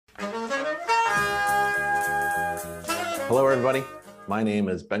Hello, everybody. My name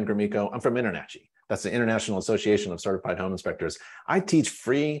is Ben Gromyko. I'm from InterNACHI. That's the International Association of Certified Home Inspectors. I teach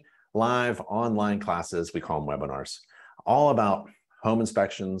free live online classes, we call them webinars, all about home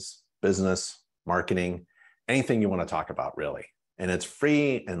inspections, business, marketing, anything you want to talk about, really. And it's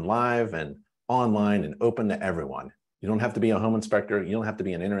free and live and online and open to everyone. You don't have to be a home inspector. You don't have to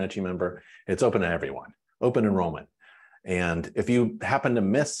be an InterNACHI member. It's open to everyone, open enrollment. And if you happen to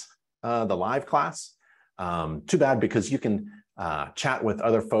miss the live class, too bad, because you can chat with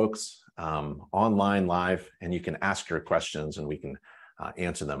other folks online live, and you can ask your questions and we can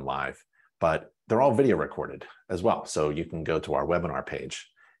answer them live. But they're all video recorded as well. So you can go to our webinar page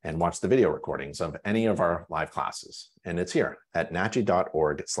and watch the video recordings of any of our live classes. And it's here at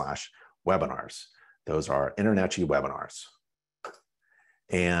nachi.org/webinars. Those are InterNACHI webinars.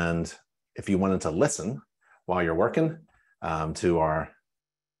 And if you wanted to listen while you're working to our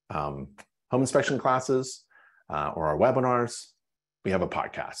home inspection classes or our webinars, we have a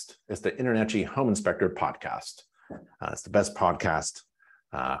podcast. It's the InterNACHI Home Inspector Podcast. It's the best podcast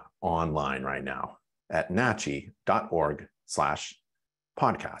online right now at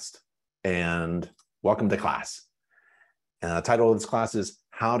nachi.org/podcast. And welcome to class. And the title of this class is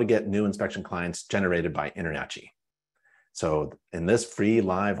How to Get New Inspection Clients Generated by InterNACHI. So in this free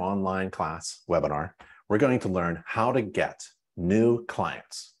live online class webinar, we're going to learn how to get new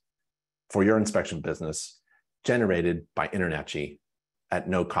clients for your inspection business generated by InterNACHI at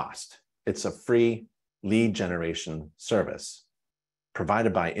no cost. It's a free lead generation service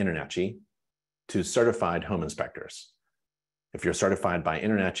provided by InterNACHI to certified home inspectors. If you're certified by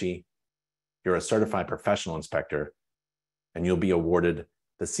InterNACHI, you're a certified professional inspector, and you'll be awarded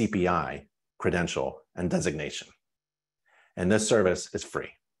the CPI credential and designation. And this service is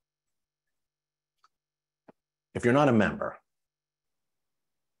free. If you're not a member,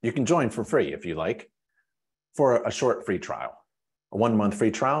 you can join for free if you like, for a short free trial, a 1-month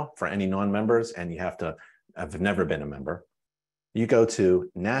free trial for any non-members, and you have to have never been a member. You go to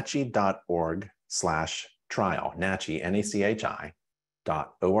nachi.org/trial, nachi,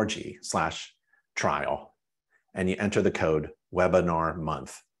 nachi.org/trial, and you enter the code webinar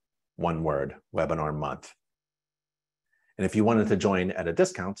month, one word, webinar month. And if you wanted to join at a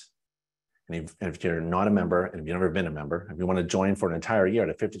discount, and if you're not a member, and if you've never been a member, if you want to join for an entire year at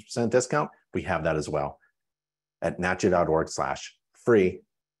a 50% discount, we have that as well at nachi.org/free,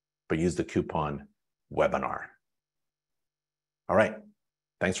 but use the coupon webinar. All right.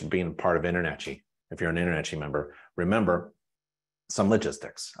 Thanks for being part of InterNACHI. If you're an InterNACHI member, remember some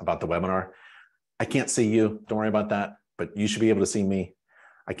logistics about the webinar. I can't see you. Don't worry about that, but you should be able to see me.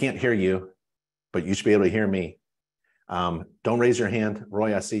 I can't hear you, but you should be able to hear me. Don't raise your hand.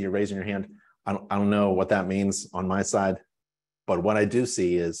 Roy, I see you raising your hand. I don't know what that means on my side, but what I do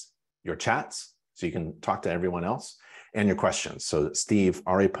see is your chats, so you can talk to everyone else, and your questions. So Steve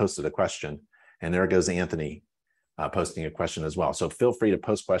already posted a question, and there goes Anthony posting a question as well. So feel free to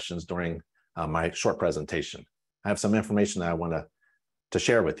post questions during my short presentation. I have some information that I want to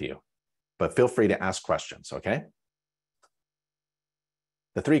share with you, but feel free to ask questions, okay?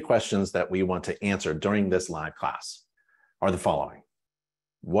 The 3 questions that we want to answer during this live class are the following.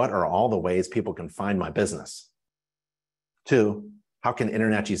 What are all the ways people can find my business? 2, how can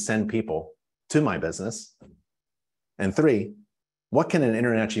InterNACHI send people to my business? And 3, what can an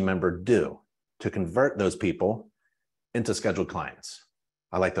InterNACHI member do to convert those people into scheduled clients?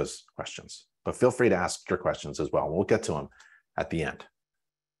 I like those questions, but feel free to ask your questions as well. We'll get to them at the end.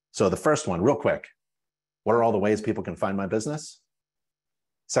 So the first one, real quick, what are all the ways people can find my business?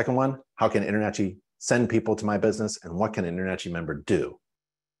 Second one, how can InterNACHI send people to my business, and what can an InterNACHI member do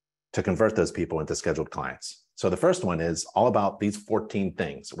to convert those people into scheduled clients? So the first one is all about these 14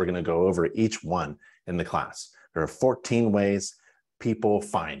 things. We're going to go over each one in the class. There are 14 ways people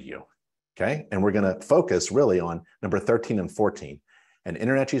find you, okay? And we're going to focus really on number 13 and 14, an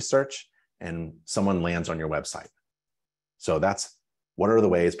InterNACHI search, and someone lands on your website. So that's what are the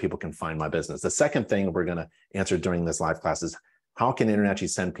ways people can find my business. The second thing we're going to answer during this live class is how can InterNACHI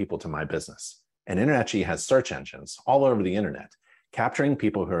send people to my business? And InterNACHI has search engines all over the internet, capturing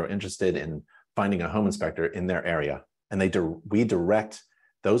people who are interested in finding a home inspector in their area. And we direct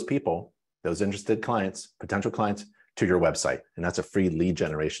those people, those interested clients, potential clients, to your website. And that's a free lead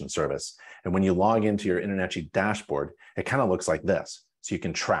generation service. And when you log into your InterNACHI dashboard, it kind of looks like this. So you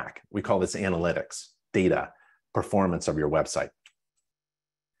can track, we call this analytics, data, performance of your website.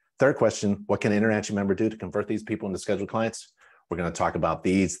 Third question, what can an InterNACHI member do to convert these people into scheduled clients? We're going to talk about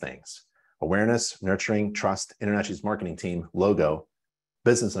these things. Awareness, nurturing, trust, InterNACHI's marketing team, logo,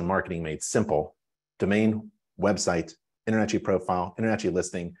 business and marketing made simple, domain, website, InterNACHI profile, InterNACHI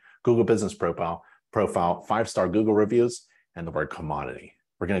listing, Google Business Profile, profile, 5-star Google reviews, and the word commodity.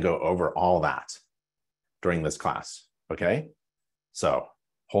 We're going to go over all that during this class, okay? So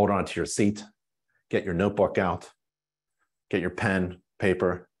hold on to your seat, get your notebook out, get your pen,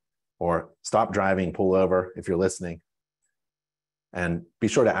 paper, or stop driving, pull over if you're listening, and be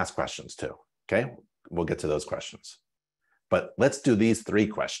sure to ask questions too, okay? We'll get to those questions. But let's do these 3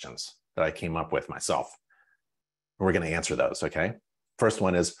 questions that I came up with myself. We're going to answer those, okay? First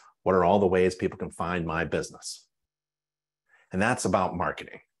one is, what are all the ways people can find my business? And that's about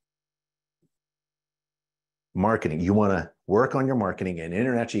marketing. Marketing, you want to work on your marketing, and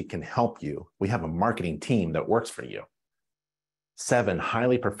InterNACHI can help you. We have a marketing team that works for you. 7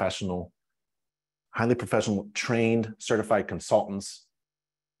 highly professional, trained, certified consultants,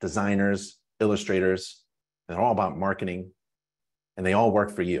 designers, illustrators. They're all about marketing, and they all work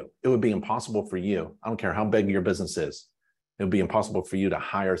for you. It would be impossible for you, I don't care how big your business is, it would be impossible for you to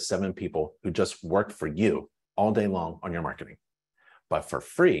hire 7 people who just work for you all day long on your marketing. But for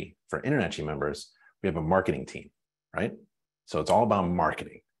free, for InterNACHI members, we have a marketing team, right? So it's all about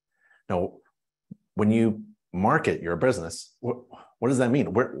marketing. Now, when you market your business, what does that mean?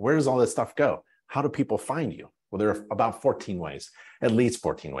 Where does all this stuff go? How do people find you? Well, there are about 14 ways, at least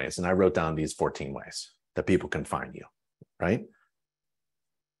 14 ways. And I wrote down these 14 ways that people can find you, right?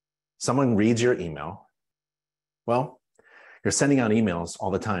 Someone reads your email. Well, you're sending out emails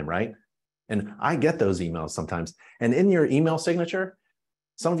all the time, right? And I get those emails sometimes. And in your email signature,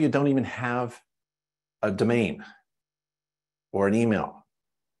 some of you don't even have a domain or an email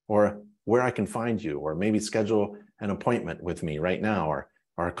or where I can find you, or maybe schedule an appointment with me right now, or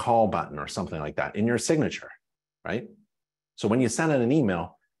a call button or something like that in your signature, right? So when you send out an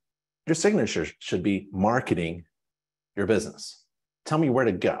email, your signature should be marketing your business. Tell me where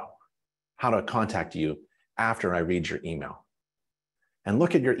to go, how to contact you after I read your email. And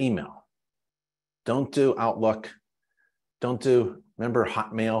look at your email. Don't do Outlook. Don't do, remember,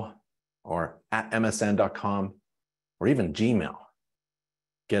 Hotmail or at msn.com or even Gmail.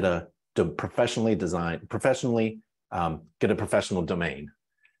 Get a professionally designed, get a professional domain,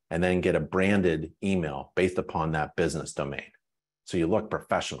 and then get a branded email based upon that business domain. So you look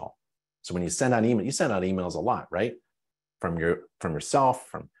professional. So when you send out email, you send out emails a lot, right? From yourself,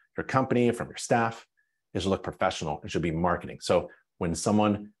 from your company, from your staff. It should look professional. It should be marketing. So when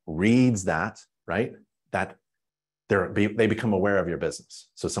someone reads that, right, that they become aware of your business.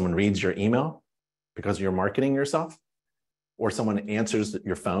 So someone reads your email because you're marketing yourself, or someone answers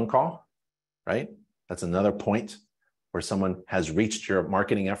your phone call, right? That's another point where someone has reached your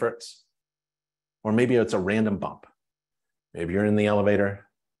marketing efforts. Or maybe it's a random bump. Maybe you're in the elevator,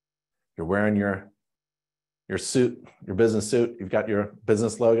 you're wearing your suit, your business suit, you've got your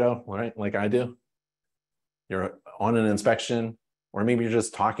business logo, right? Like I do. You're on an inspection, or maybe you're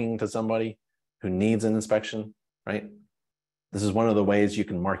just talking to somebody who needs an inspection, right? This is one of the ways you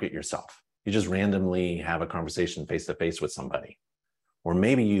can market yourself. You just randomly have a conversation face-to-face with somebody. Or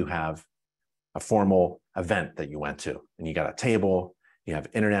maybe you have a formal event that you went to, and you got a table, you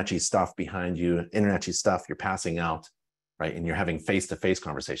have InterNACHI stuff behind you, InterNACHI stuff you're passing out, right? And you're having face-to-face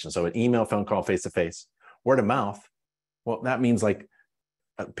conversations. So an email, phone call, face-to-face, word of mouth. Well, that means like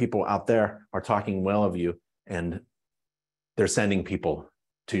people out there are talking well of you, and they're sending people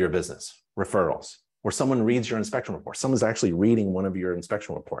to your business, referrals. Or someone reads your inspection report. Someone's actually reading one of your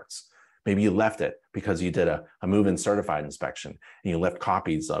inspection reports. Maybe you left it because you did a move-in certified inspection, and you left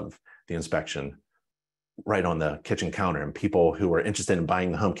copies of the inspection right on the kitchen counter, and people who are interested in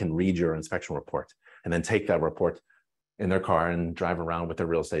buying the home can read your inspection report and then take that report in their car and drive around with their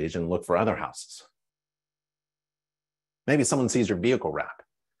real estate agent and look for other houses. Maybe someone sees your vehicle wrap.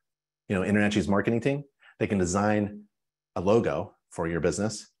 You know, InterNACHI's marketing team, they can design a logo for your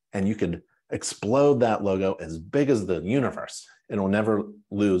business, and you could explode that logo as big as the universe. It'll never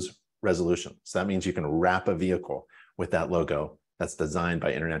lose resolution. So that means you can wrap a vehicle with that logo that's designed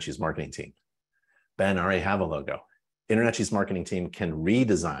by InterNACHI's marketing team. Ben, I already have a logo. InterNACHI's marketing team can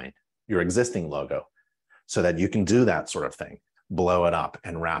redesign your existing logo so that you can do that sort of thing, blow it up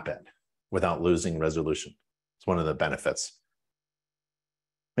and wrap it without losing resolution. It's one of the benefits.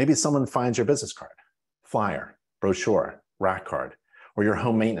 Maybe someone finds your business card, flyer, brochure, rack card, or your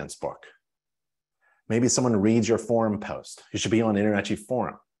home maintenance book. Maybe someone reads your forum post. You should be on InterNACHI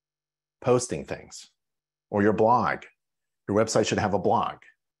forum, posting things, or your blog. Your website should have a blog.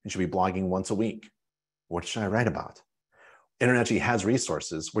 You should be blogging once a week. What should I write about? InterNACHI has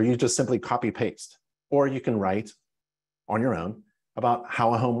resources where you just simply copy paste, or you can write on your own about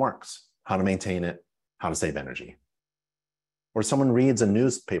how a home works, how to maintain it, how to save energy. Or someone reads a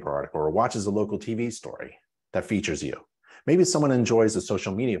newspaper article or watches a local TV story that features you. Maybe someone enjoys a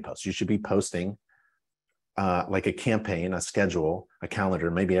social media post. You should be posting like a campaign, a schedule, a calendar.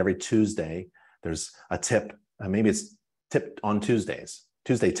 Maybe every Tuesday, there's a tip. Maybe it's tip on Tuesdays,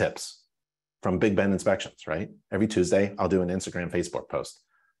 Tuesday tips from Big Ben Inspections, right? Every Tuesday, I'll do an Instagram, Facebook post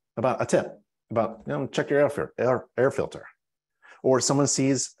about a tip, about, check your air filter. Or someone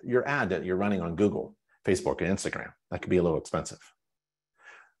sees your ad that you're running on Google, Facebook, and Instagram. That could be a little expensive.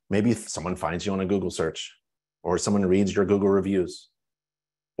 Maybe someone finds you on a Google search, or someone reads your Google reviews,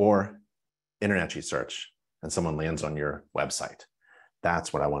 or InterNACHI search, and someone lands on your website.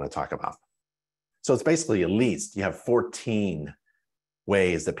 That's what I want to talk about. So it's basically, at least you have 14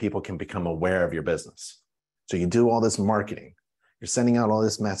 ways that people can become aware of your business. So you do all this marketing. You're sending out all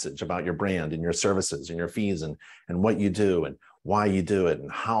this message about your brand and your services and your fees and what you do and why you do it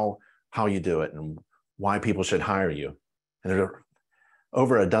and how you do it and why people should hire you. And there are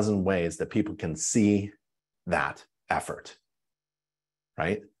over a dozen ways that people can see that effort,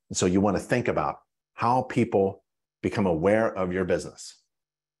 right? And so you want to think about how people become aware of your business,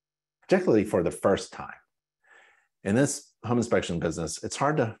 particularly for the first time. In this home inspection business, it's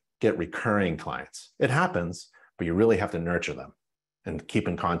hard to get recurring clients. It happens, but you really have to nurture them and keep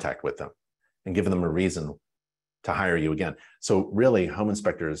in contact with them and give them a reason to hire you again. So really, home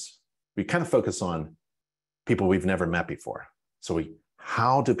inspectors, we kind of focus on people we've never met before. So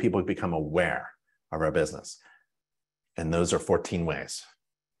how do people become aware of our business? And those are 14 ways.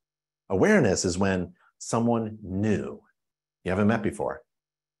 Awareness is when someone new, you haven't met before,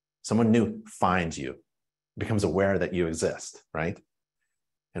 someone new finds you, becomes aware that you exist, right?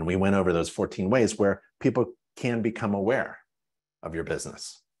 And we went over those 14 ways where people can become aware of your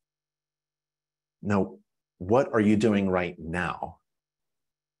business. Now, what are you doing right now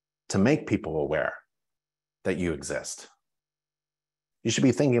to make people aware that you exist? You should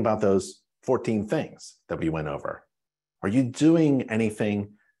be thinking about those 14 things that we went over. Are you doing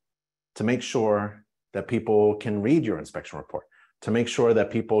anything to make sure that people can read your inspection report, to make sure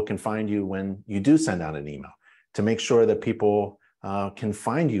that people can find you when you do send out an email, to make sure that people can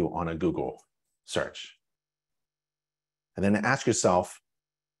find you on a Google search? And then ask yourself,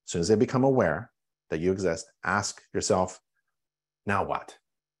 as soon as they become aware that you exist, ask yourself, now what?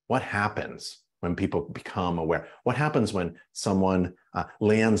 What happens when people become aware? What happens when someone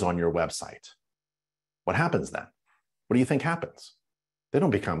lands on your website? What happens then? What do you think happens? They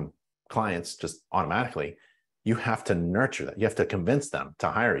don't become clients just automatically. You have to nurture that. You have to convince them to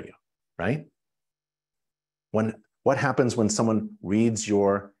hire you, right? What happens when someone reads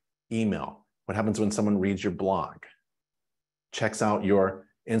your email? What happens when someone reads your blog, checks out your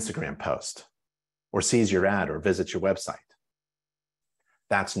Instagram post, or sees your ad or visits your website?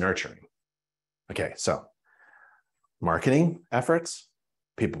 That's nurturing. Okay, so marketing efforts,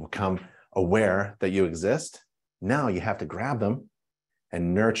 people become aware that you exist. Now you have to grab them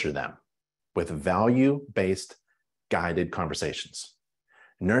and nurture them with value-based guided conversations.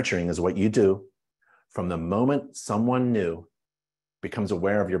 Nurturing is what you do from the moment someone new becomes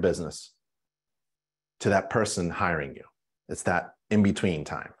aware of your business to that person hiring you. It's that in-between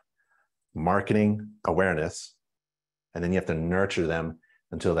time. Marketing, awareness, and then you have to nurture them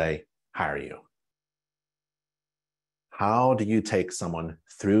until they hire you. How do you take someone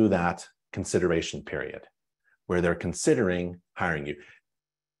through that consideration period where they're considering hiring you?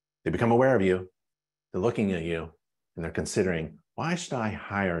 They become aware of you, they're looking at you, and they're considering, why should I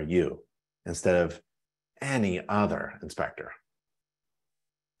hire you instead of any other inspector?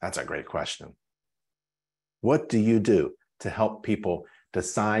 That's a great question. What do you do to help people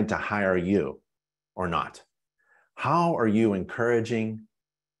decide to hire you or not? How are you encouraging,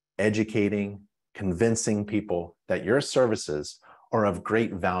 educating, convincing people that your services are of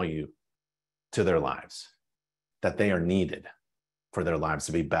great value to their lives, that they are needed for their lives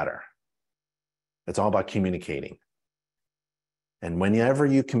to be better? It's all about communicating. And whenever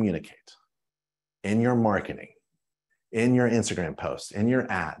you communicate in your marketing, in your Instagram posts, in your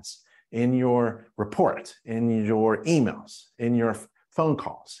ads, in your report, in your emails, in your phone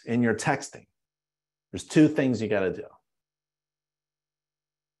calls, in your texting, there's two things you got to do.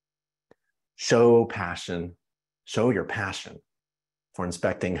 Show passion, show your passion for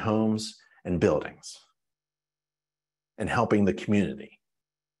inspecting homes and buildings and helping the community.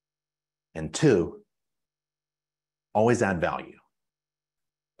 And two, always add value.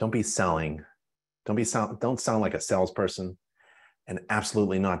 Don't be selling. Don't sound like a salesperson, and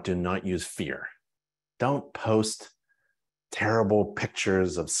absolutely not, do not use fear. Don't post terrible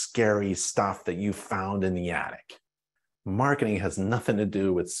pictures of scary stuff that you found in the attic. Marketing has nothing to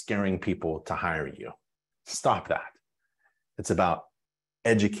do with scaring people to hire you. Stop that. It's about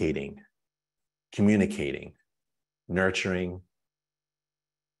educating, communicating, nurturing.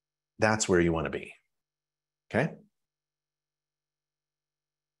 That's where you want to be. Okay.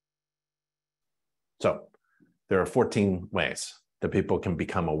 So there are 14 ways that people can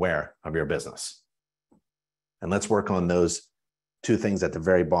become aware of your business. And let's work on those two things at the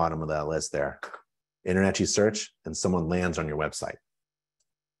very bottom of that list there. InterNACHI search and someone lands on your website.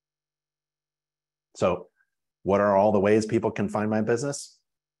 So what are all the ways people can find my business?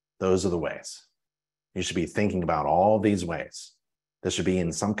 Those are the ways. You should be thinking about all these ways. This should be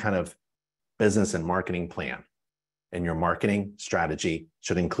in some kind of business and marketing plan. And your marketing strategy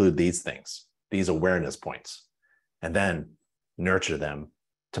should include these things, these awareness points, and then nurture them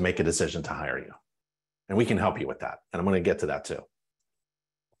to make a decision to hire you. And we can help you with that. And I'm going to get to that too.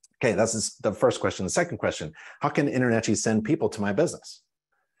 Okay, that's the first question. The second question, how can InterNACHI send people to my business?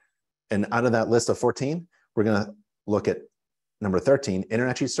 And out of that list of 14, we're going to look at number 13,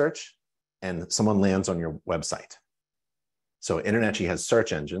 InterNACHI search, and someone lands on your website. So InterNACHI has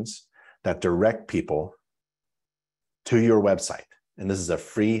search engines that direct people to your website. And this is a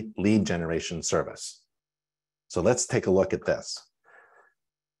free lead generation service. So let's take a look at this.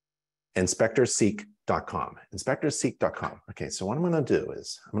 InspectorSeek.com. InspectorSeek.com. Okay, so what I'm going to do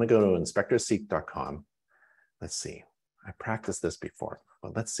is I'm going to go to InspectorSeek.com. Let's see. I practiced this before,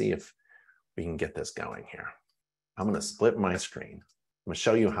 but let's see if we can get this going here. I'm going to split my screen. I'm going to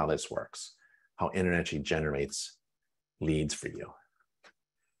show you how this works, how InterNACHI generates leads for you.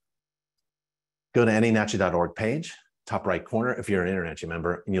 Go to anynachi.org page, top right corner, if you're an InterNACHI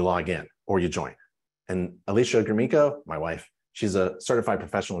member, and you log in or you join. And Alicia Grimico, my wife, she's a certified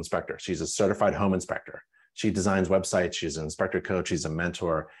professional inspector. She's a certified home inspector. She designs websites. She's an inspector coach. She's a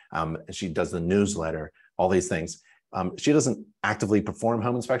mentor. And she does the newsletter, all these things. She doesn't actively perform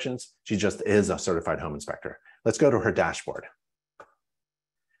home inspections. She just is a certified home inspector. Let's go to her dashboard.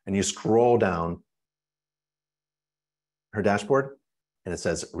 And you scroll down her dashboard, and it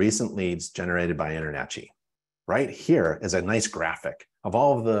says recent leads generated by InterNACHI. Right here is a nice graphic of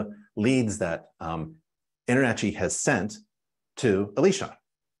all of the leads that InterNACHI has sent to Alicia.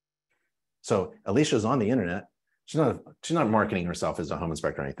 So Alicia's on the internet. She's not marketing herself as a home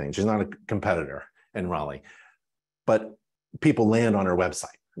inspector or anything. She's not a competitor in Raleigh. But people land on her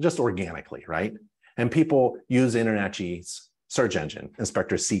website just organically, right? And people use InterNACHI's search engine,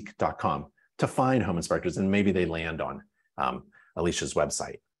 InspectorSeek.com, to find home inspectors, and maybe they land on Alicia's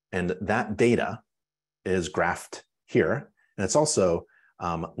website. And that data is graphed here, and it's also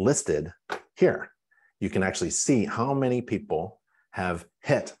listed here. You can actually see how many people have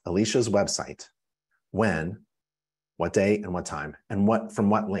hit Alicia's website, when, what day, and what time, and from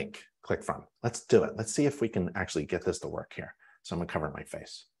what link. Click from. Let's do it. Let's see if we can actually get this to work here. So I'm going to cover my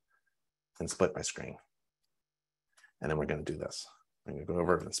face and split my screen. And then we're going to do this. I'm going to go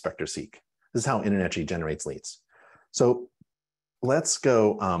over to Inspector Seek. This is how InterNACHI generates leads. So let's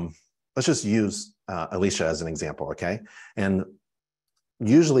go, let's just use Alicia as an example, okay? And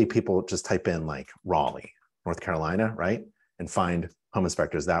usually people just type in like Raleigh, North Carolina, right? And find home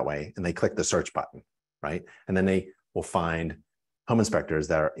inspectors that way. And they click the search button, right? And then they will find home inspectors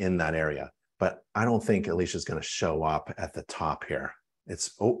that are in that area. But I don't think Alicia's going to show up at the top here.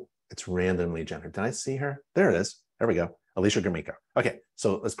 It's randomly generated. Did I see her? There it is. There we go. Alicia Grimico. Okay,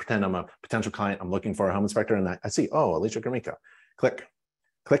 so let's pretend I'm a potential client. I'm looking for a home inspector, and I see, oh, Alicia Grimico. Click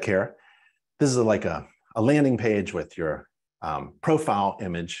here. This is like a landing page with your profile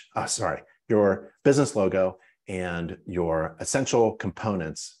image, your business logo and your essential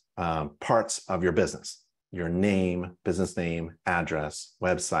components, parts of your business. Your name, business name, address,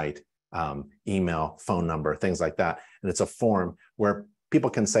 website, email, phone number, things like that. And it's a form where people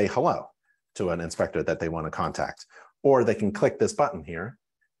can say hello to an inspector that they want to contact, or they can click this button here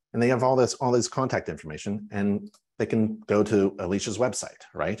and they have all this contact information, and they can go to Alicia's website,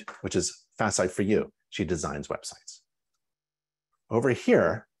 right? Which is Fast Site for You. She designs websites. Over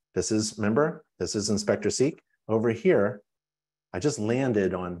here, remember, this is Inspector Seek. Over here, I just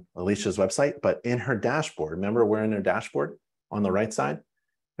landed on Alicia's website, but in her dashboard, remember we're in her dashboard on the right side.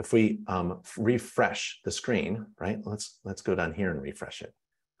 If we refresh the screen, right? Let's go down here and refresh it.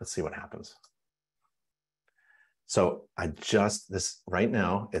 Let's see what happens. So right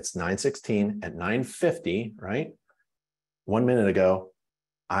now, it's 9:16 at 9:50, right? 1 minute ago,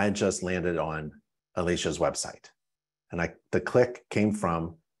 I just landed on Alicia's website. And the click came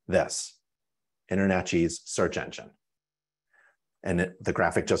from this, InterNACHI's search engine. And the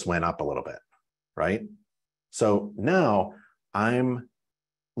graphic just went up a little bit, right? So now I'm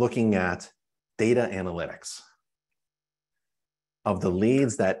looking at data analytics of the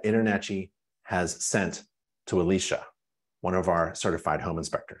leads that InterNACHI has sent to Alicia, one of our certified home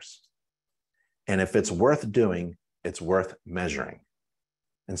inspectors. And if it's worth doing, it's worth measuring.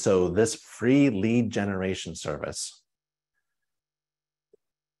 And so this free lead generation service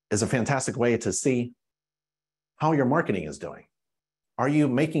is a fantastic way to see how your marketing is doing. Are you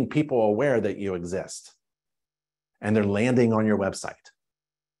making people aware that you exist and they're landing on your website?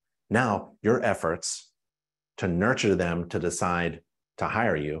 Now, your efforts to nurture them to decide to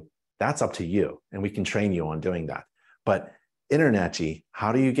hire you, that's up to you, and we can train you on doing that. But InterNACHI,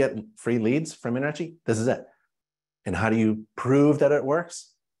 how do you get free leads from InterNACHI? This is it. And how do you prove that it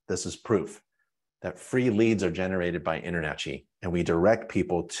works? This is proof that free leads are generated by InterNACHI, and we direct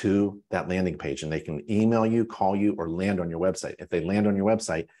people to that landing page, and they can email you, call you, or land on your website. If they land on your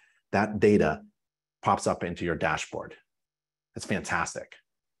website, that data pops up into your dashboard. It's fantastic.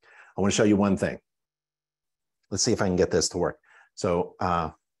 I want to show you one thing. Let's see if I can get this to work. So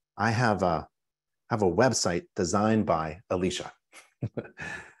I have a website designed by Alicia.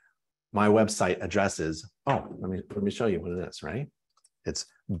 My website address is, let me show you what it is, right? It's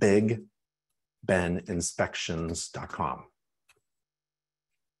bigbeninspections.com.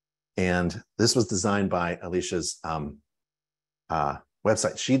 And this was designed by Alicia's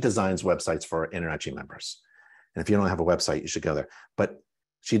website. She designs websites for InterNACHI members. And if you don't have a website, you should go there. But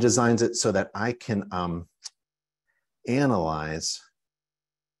she designs it so that I can analyze.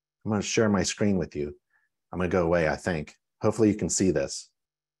 I'm going to share my screen with you. I'm going to go away, I think. Hopefully you can see this.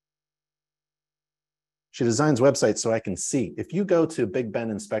 She designs websites so I can see. If you go to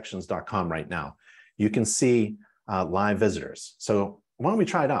bigbeninspections.com right now, you can see live visitors. So why don't we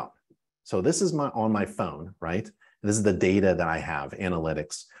try it out? So this is on my phone, right? This is the data that I have,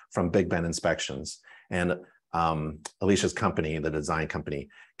 analytics from Big Ben Inspections. And Alicia's company, the design company,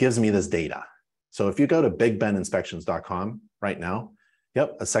 gives me this data. So if you go to bigbeninspections.com right now,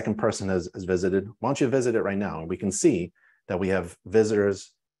 yep, a second person has visited. Why don't you visit it right now? And we can see that we have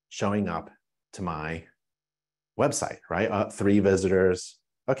visitors showing up to my website, right? 3 visitors.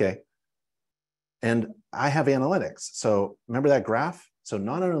 Okay. And I have analytics. So remember that graph? So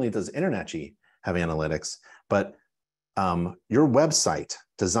not only does InterNACHI have analytics, but your website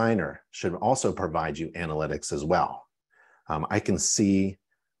designer should also provide you analytics as well. I can see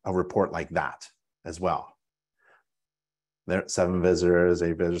a report like that as well. There, 7 visitors,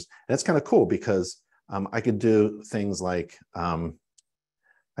 8 visitors. And it's kind of cool because I could do things like, I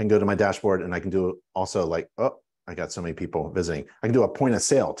can go to my dashboard and I can do also like, I got so many people visiting. I can do a point of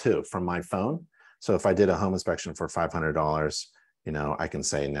sale too from my phone. So if I did a home inspection for $500, you know, I can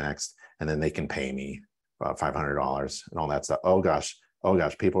say next, and then they can pay me $500 and all that stuff. Oh gosh,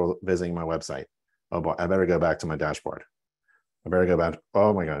 people are visiting my website. Oh boy, I better go back to my dashboard. I better go back.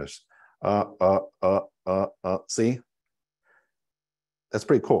 Oh my gosh. See? That's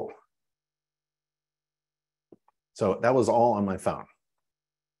pretty cool. So that was all on my phone.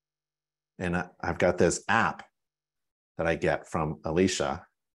 And I've got this app that I get from Alicia,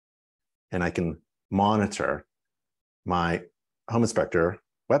 and I can monitor my home inspector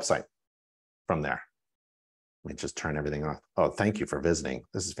website from there. Let me just turn everything off. Oh, thank you for visiting.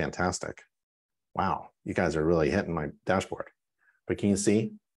 This is fantastic. Wow, you guys are really hitting my dashboard. But can you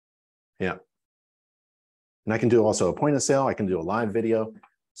see? Yeah. And I can do also a point of sale. I can do a live video.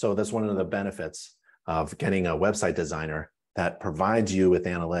 So that's one of the benefits of getting a website designer that provides you with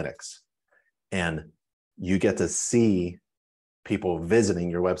analytics. And you get to see people visiting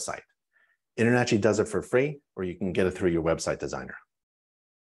your website. InterNACHI does it for free, or you can get it through your website designer.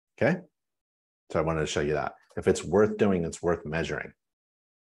 Okay? So I wanted to show you that. If it's worth doing, it's worth measuring.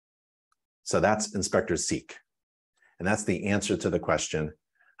 So that's Inspector Seek. And that's the answer to the question,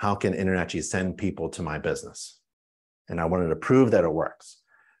 how can InterNACHI send people to my business? And I wanted to prove that it works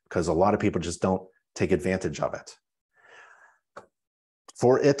because a lot of people just don't take advantage of it.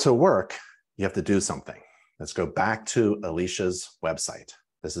 For it to work, you have to do something. Let's go back to Alicia's website.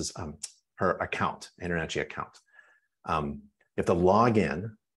 This is her account, InterNACHI account. You have to log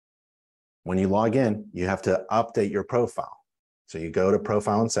in. When you log in, you have to update your profile. So you go to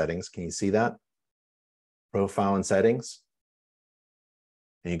Profile and Settings. Can you see that? Profile and Settings.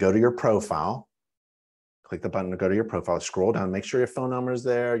 And you go to your profile. Click the button to go to your profile. Scroll down. Make sure your phone number is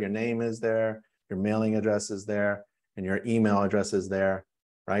there, your name is there, your mailing address is there, and your email address is there,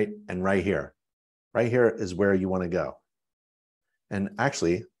 right? And right here is where you want to go. And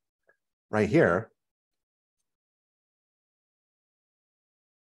actually, right here,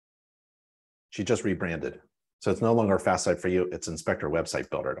 she just rebranded. So it's no longer a fast site for you. It's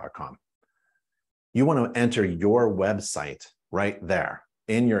inspectorwebsitebuilder.com. You want to enter your website right there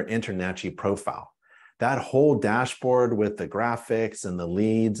in your InterNACHI profile. That whole dashboard with the graphics and the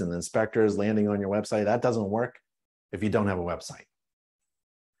leads and the inspectors landing on your website, that doesn't work if you don't have a website.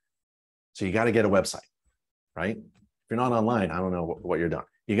 So you got to get a website, right? If you're not online, I don't know what you're doing.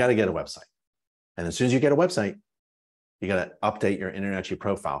 you got to get a website. And as soon as you get a website, you got to update your InterNACHI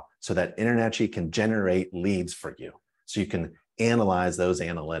profile so that InterNACHI can generate leads for you. So you can analyze those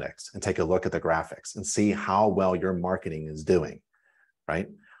analytics and take a look at the graphics and see how well your marketing is doing, right?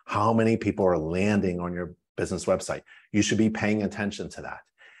 How many people are landing on your business website? You should be paying attention to that.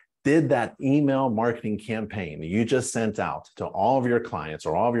 Did that email marketing campaign you just sent out to all of your clients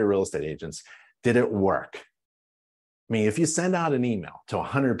or all of your real estate agents, did it work? I mean, if you send out an email to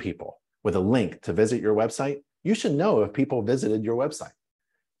 100 people with a link to visit your website, you should know if people visited your website.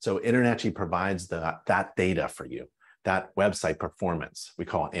 So InterNACHI provides that data for you, that website performance. We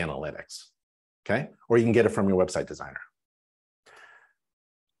call it analytics, okay? Or you can get it from your website designer.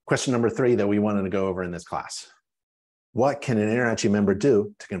 Question number 3 that we wanted to go over in this class. What can an InterNACHI member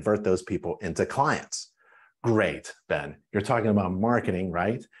do to convert those people into clients? Great, Ben. You're talking about marketing,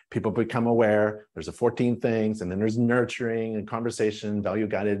 right? People become aware. There's the 14 things, and then there's nurturing and conversation,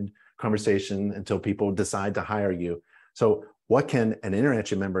 value-guided conversation until people decide to hire you. So what can an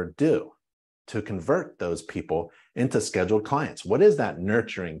InterNACHI member do to convert those people into scheduled clients? What is that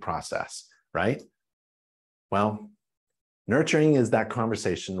nurturing process, right? Well, nurturing is that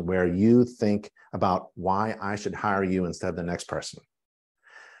conversation where you think about why I should hire you instead of the next person.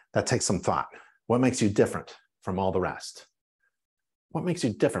 That takes some thought. What makes you different from all the rest? What makes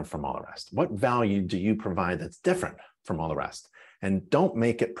you different from all the rest? What value do you provide that's different from all the rest? And don't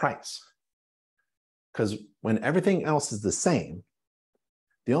make it price. Because when everything else is the same,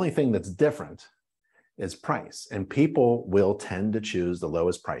 the only thing that's different is price. And people will tend to choose the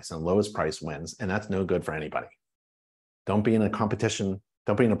lowest price, and lowest price wins. And that's no good for anybody. Don't be in a competition.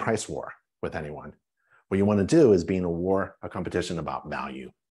 Don't be in a price war with anyone. What you want to do is be in a competition about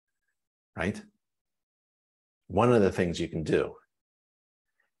value, right? One of the things you can do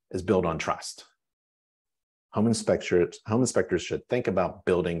is build on trust. Home inspectors should think about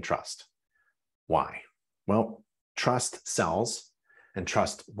building trust. Why? Well, trust sells and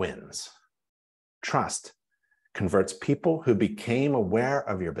trust wins. Trust converts people who became aware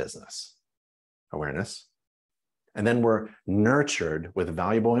of your business, awareness, and then were nurtured with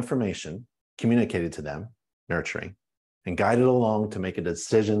valuable information, communicated to them, nurturing, and guided along to make a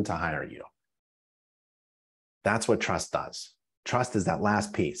decision to hire you. That's what trust does. Trust is that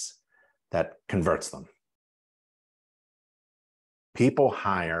last piece that converts them. People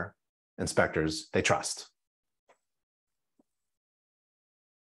hire inspectors they trust.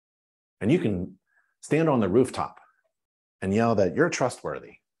 And you can stand on the rooftop and yell that you're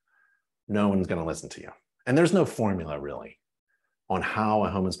trustworthy. No one's going to listen to you. And there's no formula really on how a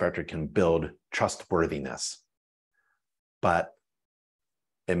home inspector can build trustworthiness. But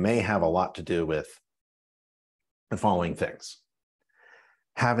it may have a lot to do with the following things.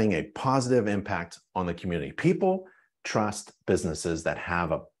 Having a positive impact on the community. People trust businesses that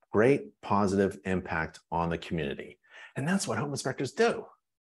have a great positive impact on the community. And that's what home inspectors do.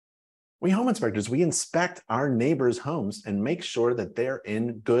 We home inspectors, we inspect our neighbors' homes and make sure that they're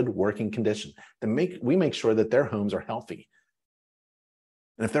in good working condition. We make sure that their homes are healthy.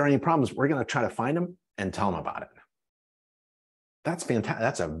 And if there are any problems, we're going to try to find them and tell them about it. That's fantastic.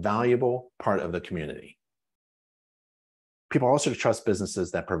 That's a valuable part of the community. People also trust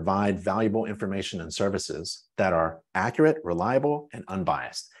businesses that provide valuable information and services that are accurate, reliable, and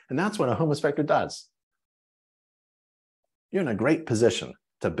unbiased. And that's what a home inspector does. You're in a great position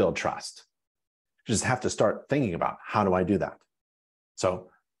to build trust. You just have to start thinking about, how do I do that? So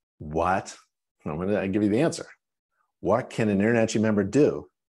I'm going to give you the answer. What can an InterNACHI member do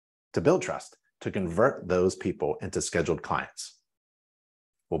to build trust, to convert those people into scheduled clients?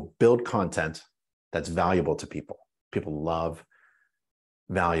 Well, build content that's valuable to people. People love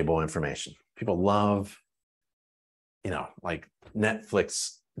valuable information. People love, like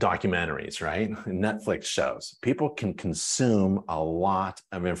Netflix documentaries, right? Netflix shows. People can consume a lot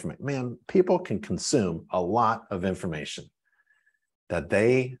of information. Man, people can consume a lot of information that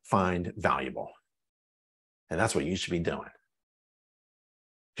they find valuable. And that's what you should be doing.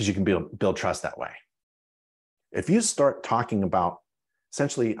 Because you can build trust that way. If you start talking about,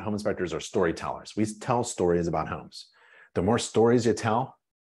 essentially, home inspectors are storytellers. We tell stories about homes. The more stories you tell,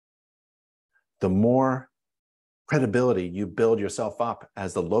 the more credibility you build yourself up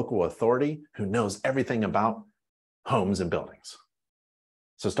as the local authority who knows everything about homes and buildings.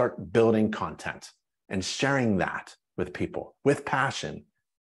 So start building content and sharing that with people with passion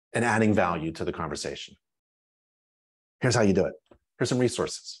and adding value to the conversation. Here's how you do it. Here's some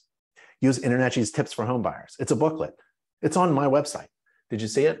resources. Use InterNACHI's tips for home buyers. It's a booklet. It's on my website. Did you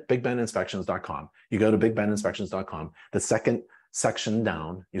see it? BigBenInspections.com. You go to BigBenInspections.com. The second section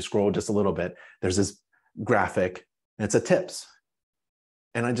down, you scroll just a little bit, there's this graphic, and it's a tips.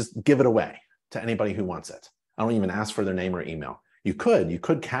 and I just give it away to anybody who wants it. I don't even ask for their name or email. You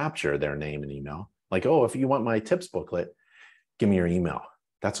could capture their name and email. Like, oh, if you want my tips booklet, give me your email.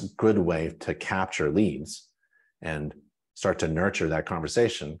 That's a good way to capture leads and start to nurture that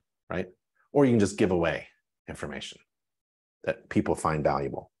conversation, right? Or you can just give away information that people find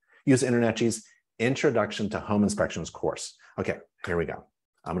valuable. Use InterNACHI's Introduction to Home Inspections course. Okay, here we go.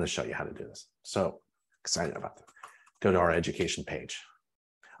 I'm going to show you how to do this. So excited about this. Go to our education page.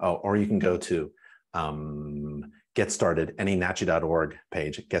 Oh, or you can go to Get Started, InterNACHI.org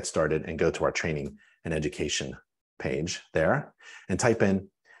page, Get Started, and go to our training and education page there and type in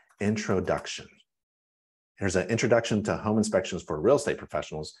introduction. There's an introduction to home inspections for real estate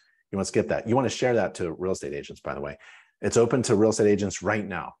professionals. You want to skip that. You want to share that to real estate agents, by the way. It's open to real estate agents right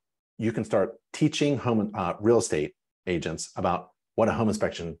now. You can start teaching real estate agents about what a home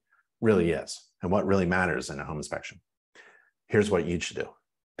inspection really is and what really matters in a home inspection. Here's what you should do.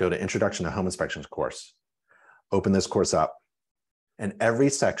 Go to Introduction to Home Inspections course. Open this course up. And every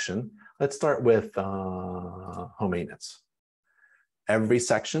section, let's start with home maintenance. Every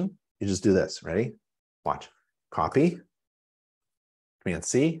section, you just do this. Ready? Watch. Copy. Command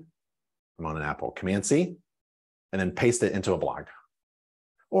C. I'm on an Apple. Command C. And then paste it into a blog.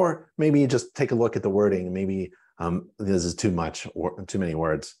 Or maybe you just take a look at the wording. Maybe this is too much or too many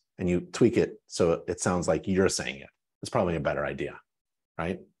words, and you tweak it so it sounds like you're saying it. It's probably a better idea,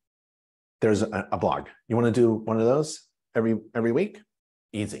 right? There's a blog. You want to do one of those every week?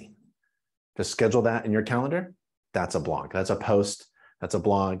 Easy. Just schedule that in your calendar. That's a blog. That's a post. That's a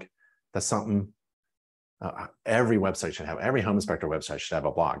blog. That's something every website should have. Every home inspector website should have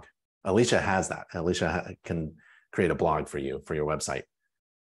a blog. Alicia has that. Alicia can create a blog for you for your website.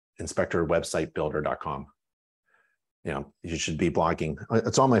 inspectorwebsitebuilder.com. You know, you should be blogging.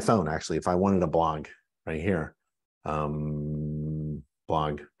 It's on my phone, actually. If I wanted a blog right here,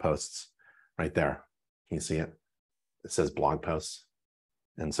 blog posts right there. Can you see it? It says blog posts.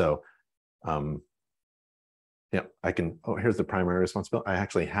 And so, yeah, I can, oh, here's the primary responsibility. I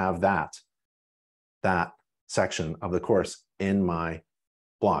actually have that section of the course in my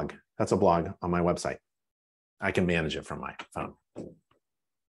blog. That's a blog on my website. I can manage it from my phone.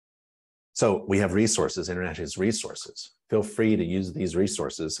 So we have resources, InterNACHI's resources. Feel free to use these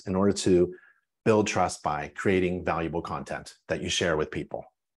resources in order to build trust by creating valuable content that you share with people.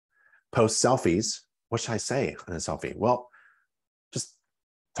 Post selfies. What should I say in a selfie? Well, just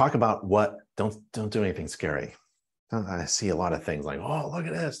talk about don't do anything scary. I see a lot of things like, oh, look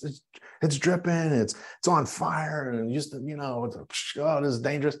at this. It's dripping. It's on fire. And this is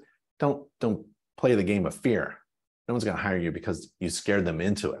dangerous. Don't play the game of fear. No one's going to hire you because you scared them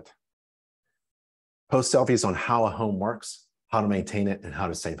into it. Post selfies on how a home works, how to maintain it, and how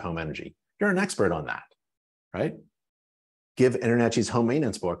to save home energy. You're an expert on that, right? Give InterNACHI's home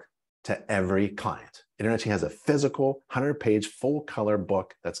maintenance book to every client. InterNACHI has a physical 100-page full color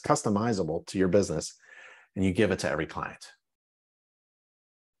book that's customizable to your business, and you give it to every client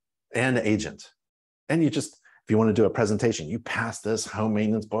and agent. And you just, if you want to do a presentation, you pass this home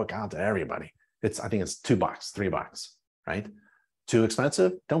maintenance book out to everybody. I think it's $2, $3, right? Too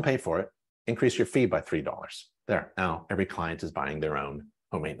expensive? Don't pay for it. Increase your fee by $3. There, now every client is buying their own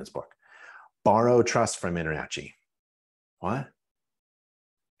home maintenance book. Borrow trust from InterNACHI. What?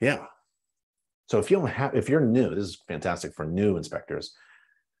 Yeah. So if you're new, this is fantastic for new inspectors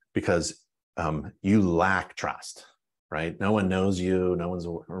because you lack trust, right? No one knows you, no one's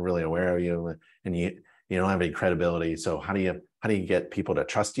really aware of you, and you don't have any credibility. So how do you get people to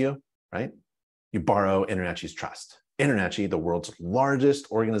trust you, right? You borrow InterNACHI's trust. InterNACHI, the world's largest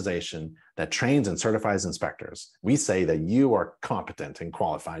organization that trains and certifies inspectors. We say that you are competent and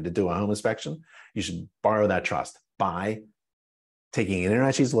qualified to do a home inspection. You should borrow that trust by taking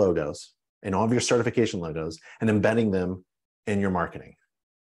InterNACHI's logos and all of your certification logos and embedding them in your marketing,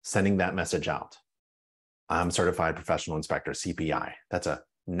 sending that message out. I'm certified professional inspector, CPI. That's a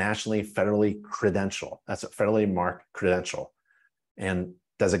nationally, federally credential. That's a federally marked credential and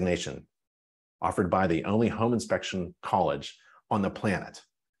designation offered by the only home inspection college on the planet.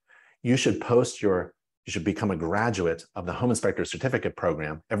 You should become a graduate of the home inspector certificate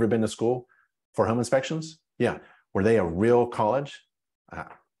program. Ever been to school for home inspections? Yeah. Were they a real college?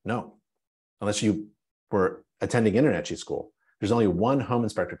 No, unless you were attending InterNACHI school. There's only one home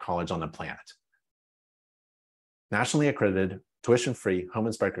inspector college on the planet. Nationally accredited, tuition-free home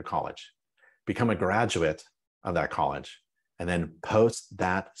inspector college. Become a graduate of that college and then post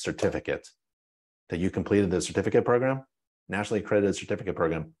that certificate that you completed the certificate program, nationally accredited certificate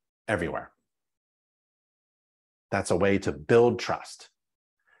program everywhere. That's a way to build trust.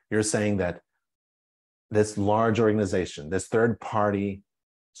 You're saying that this large organization, this third-party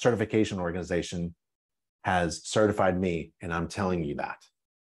certification organization has certified me, and I'm telling you that.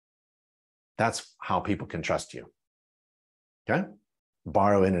 That's how people can trust you. Okay?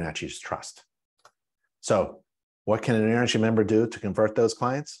 Borrow InterNACHI's trust. So what can an InterNACHI member do to convert those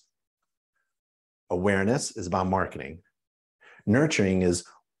clients? Awareness is about marketing. Nurturing is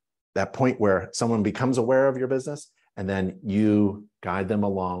that point where someone becomes aware of your business, and then you guide them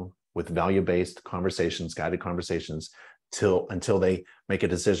along with value-based conversations, guided conversations, until they make a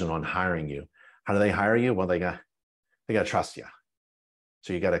decision on hiring you. How do they hire you? Well, they got to trust you.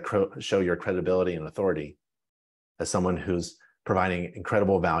 So you got to show your credibility and authority as someone who's providing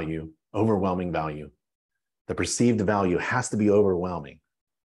incredible value, overwhelming value. The perceived value has to be overwhelming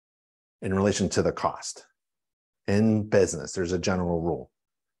in relation to the cost. In business, there's a general rule.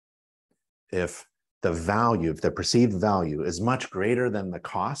 If the perceived value is much greater than the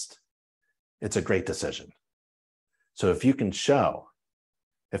cost, it's a great decision. So if you can show,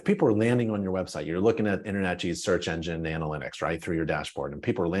 if people are landing on your website, you're looking at InterNACHI's search engine analytics, right, through your dashboard, and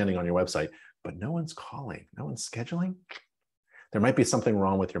people are landing on your website, but no one's calling, no one's scheduling, there might be something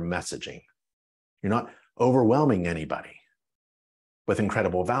wrong with your messaging. You're not overwhelming anybody with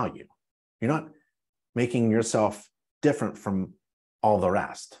incredible value. You're not making yourself different from all the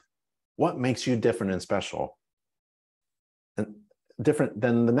rest. What makes you different and special and different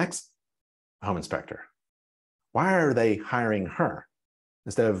than the next home inspector? Why are they hiring her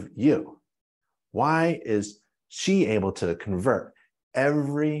instead of you? Why is she able to convert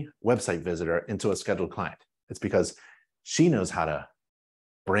every website visitor into a scheduled client? It's because she knows how to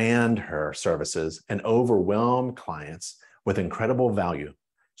brand her services and overwhelm clients with incredible value.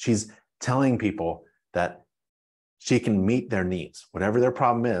 She's telling people that she can meet their needs. Whatever their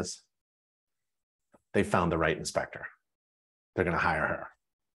problem is, they found the right inspector. They're going to hire her.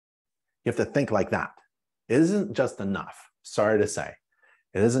 You have to think like that. It isn't just enough, sorry to say.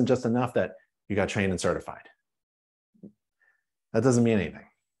 It isn't just enough that you got trained and certified. That doesn't mean anything.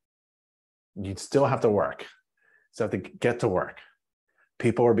 You still have to work. So have to get to work.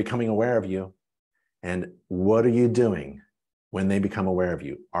 People are becoming aware of you. And what are you doing when they become aware of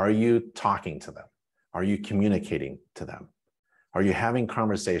you? Are you talking to them? Are you communicating to them? Are you having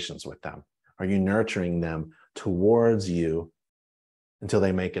conversations with them? Are you nurturing them towards you until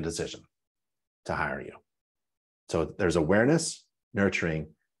they make a decision to hire you? So there's awareness, nurturing,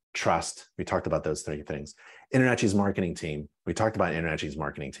 trust. We talked about those three things. InterNACHI's marketing team. We talked about InterNACHI's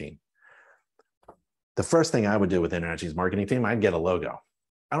marketing team. The first thing I would do with InterNACHI's marketing team, I'd get a logo.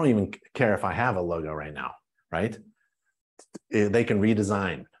 I don't even care if I have a logo right now, right? They can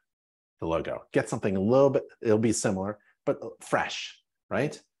redesign the logo. Get something a little bit, it'll be similar, but fresh,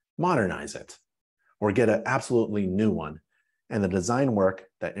 right? Modernize it or get an absolutely new one. And the design work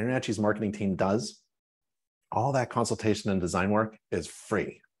that InterNACHI's marketing team does, all that consultation and design work is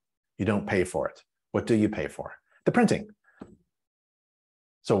free. You don't pay for it. What do you pay for? The printing.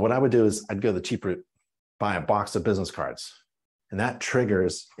 So what I would do is I'd go the cheap route, buy a box of business cards. And that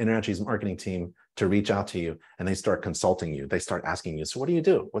triggers InterNACHI's marketing team to reach out to you, and they start consulting you. They start asking you, so what do you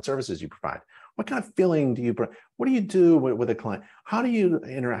do? What services do you provide? What kind of feeling do you provide? What do you do with a client? How do you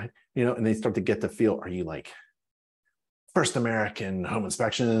interact? You know, and they start to get the feel, are you like First American Home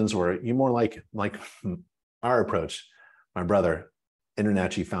Inspections, or are you more like our approach? My brother,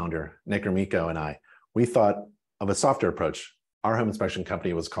 InterNACHI founder, Nick Ermico, and I, we thought of a softer approach. Our home inspection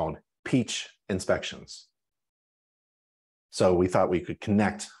company was called Peach Inspections. So we thought we could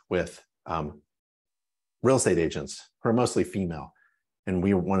connect with real estate agents who are mostly female. And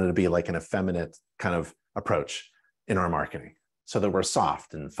we wanted to be like an effeminate kind of approach in our marketing so that we're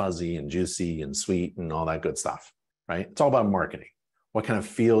soft and fuzzy and juicy and sweet and all that good stuff, right? It's all about marketing. What kind of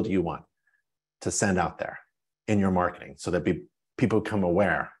feel do you want to send out there in your marketing so that people become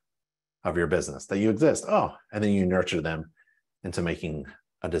aware of your business, that you exist? Oh, and then you nurture them into making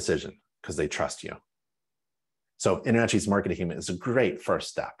a decision because they trust you. So InterNACHI's marketing team is a great first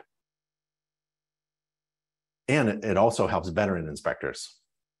step. And it also helps veteran inspectors.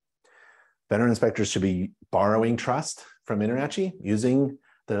 Veteran inspectors should be borrowing trust from InterNACHI, using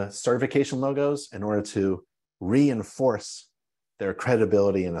the certification logos in order to reinforce their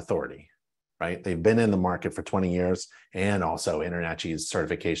credibility and authority, right? They've been in the market for 20 years, and also InterNACHI's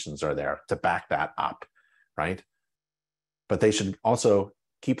certifications are there to back that up, right? But they should also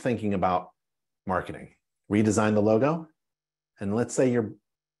keep thinking about marketing. Redesign the logo. And let's say you're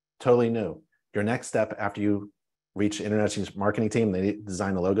totally new. Your next step after you reach InterNACHI's marketing team, they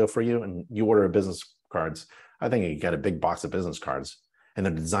design a logo for you and you order a business cards. I think you get a big box of business cards and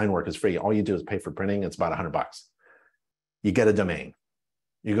the design work is free. All you do is pay for printing. It's about $100. You get a domain.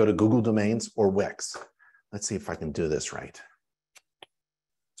 You go to Google Domains or Wix. Let's see if I can do this right.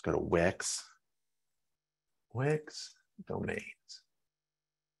 Let's go to Wix. Wix domains.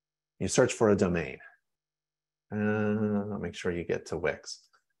 You search for a domain. Make sure you get to Wix.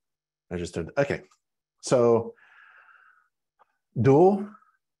 Registered. Okay. So, Dual,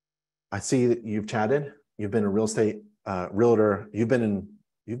 I see that you've chatted. You've been a real estate realtor. You've been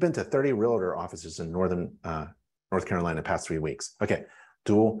to 30 realtor offices in North Carolina the past 3 weeks. Okay.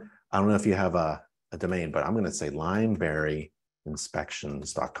 Dual, I don't know if you have a domain, but I'm going to say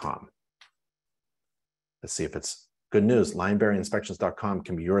lineberryinspections.com. Let's see if it's good news. Lineberryinspections.com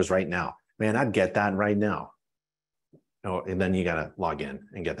can be yours right now. Man, I'd get that right now. Oh, and then you got to log in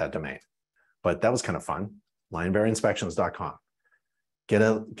and get that domain. But that was kind of fun. Lineberryinspections.com. Get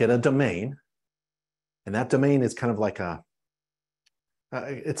a domain, and that domain is kind of like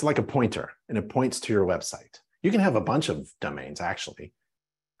it's like a pointer, and it points to your website. You can have a bunch of domains actually,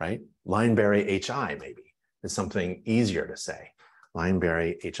 right? Lineberry HI maybe is something easier to say.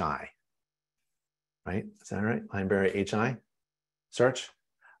 Lineberry HI, right? Is that right? Lineberry HI, search.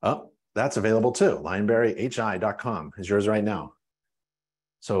 Oh, that's available too. Lineberryhi.com is yours right now.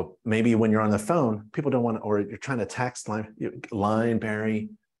 So maybe when you're on the phone, people don't want to, or you're trying to text Lineberry.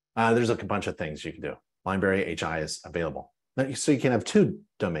 There's a bunch of things you can do. Lineberry HI is available. So you can have 2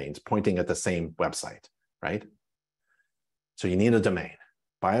 domains pointing at the same website, right? So you need a domain.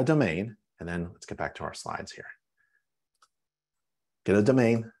 Buy a domain, and then let's get back to our slides here. Get a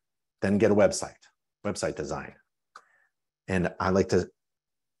domain, then get a website design. And I like to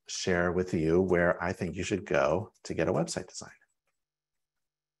share with you where I think you should go to get a website design.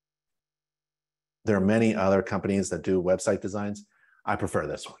 There are many other companies that do website designs. I prefer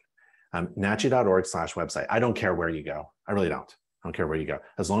this one. NACHI.org/website. I don't care where you go. I really don't. I don't care where you go.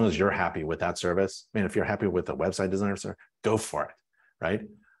 As long as you're happy with that service. I mean, if you're happy with a website designer, go for it, right?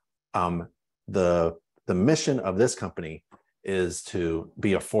 The mission of this company is to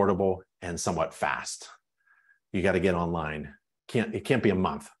be affordable and somewhat fast. You got to get online. It can't be a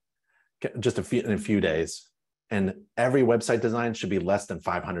month, just in a few days. And every website design should be less than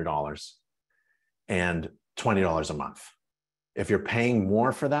 $500 and $20 a month. If you're paying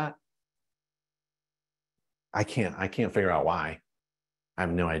more for that, I can't figure out why. I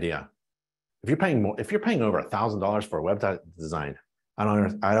have no idea. If you're paying over $1,000 for a website design, I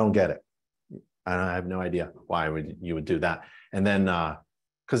don't get it. I have no idea why you would do that. And then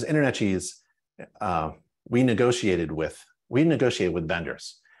because InterNACHI is, we negotiated with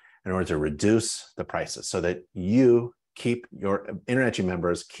vendors in order to reduce the prices so that you keep your InterNACHI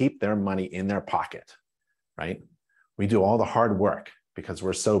members keep their money in their pocket, right? We do all the hard work because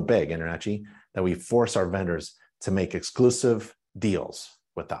we're so big, InterNACHI, that we force our vendors to make exclusive deals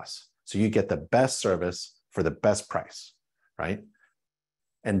with us. So you get the best service for the best price, right?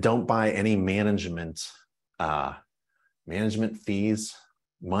 And don't buy any management fees,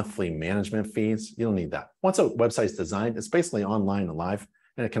 monthly management fees. You don't need that. Once a website's designed, it's basically online and live,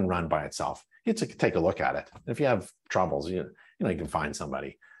 and it can run by itself. You have to take a look at it. If you have troubles, you can find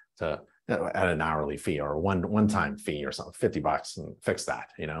somebody to at an hourly fee or a one-time fee or something, $50 and fix that,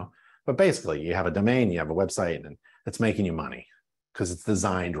 But basically, you have a domain, you have a website, and it's making you money because it's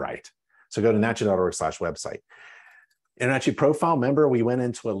designed right. So go to nachi.org/website. InterNACHI profile, remember we went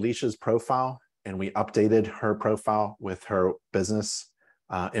into Alicia's profile and we updated her profile with her business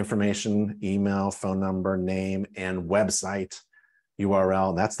information, email, phone number, name, and website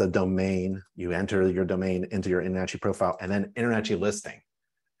URL. That's the domain. You enter your domain into your InterNACHI profile, and then InterNACHI listing.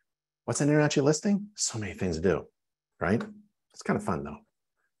 What's an InterNACHI listing? So many things to do, right? It's kind of fun though.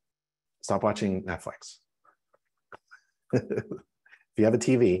 Stop watching Netflix. If you have a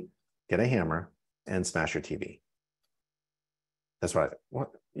TV, get a hammer and smash your TV. That's what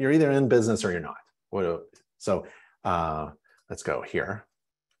you're either in business or you're not. So let's go here.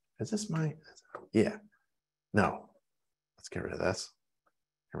 Is this yeah. No. Let's get rid of this.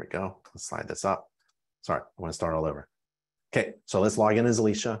 Here we go. Let's slide this up. Sorry, I want to start all over. Okay, so let's log in as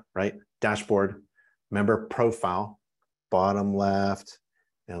Alicia, right? Dashboard, member profile, bottom left,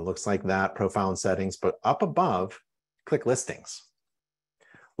 and it looks like that, profile and settings, but up above, click listings.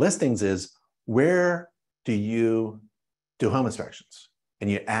 Listings is where do you do home inspections? And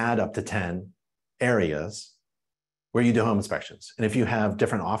you add up to 10 areas where you do home inspections. And if you have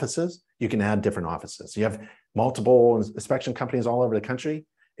different offices, you can add different offices. You have multiple inspection companies all over the country,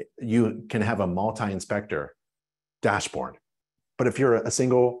 you can have a multi-inspector dashboard. But if you're a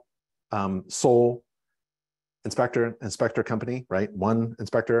single sole inspector company, right? One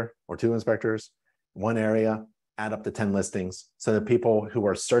inspector or 2 inspectors, one area, add up to 10 listings so that people who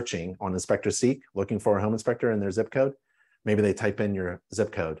are searching on Inspector Seek, looking for a home inspector in their zip code, maybe they type in your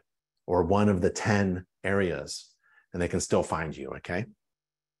zip code or one of the 10 areas and they can still find you, okay?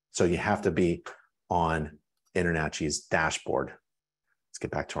 So you have to be on InterNACHI's dashboard. Let's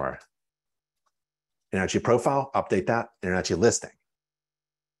get back to our InterNACHI profile, update that, InterNACHI listing.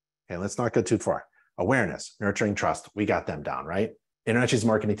 Okay, let's not go too far. Awareness, nurturing trust, we got them down, right? InterNACHI's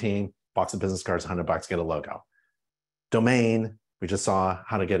marketing team, box of business cards, $100, get a logo. Domain, we just saw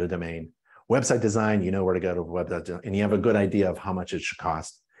how to get a domain. Website design, you know where to go to website design, and you have a good idea of how much it should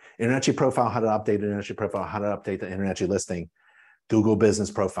cost. InterNACHI profile, how to update InterNACHI profile, how to update the InterNACHI listing. Google business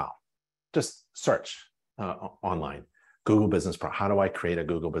profile. Just search online. Google business profile. How do I create a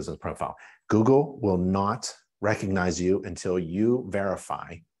Google business profile? Google will not recognize you until you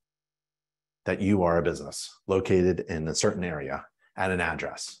verify that you are a business located in a certain area at an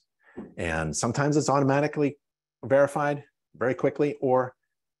address. And sometimes it's automatically verified very quickly, or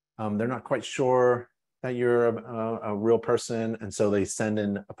they're not quite sure that you're a real person. And so they send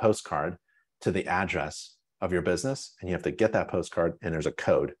in a postcard to the address of your business, and you have to get that postcard, and there's a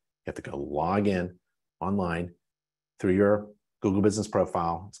code. You have to go log in online through your Google business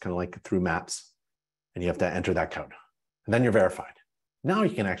profile. It's kind of like through Maps, and you have to enter that code. And then you're verified. Now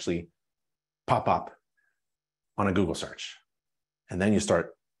you can actually pop up on a Google search. And then you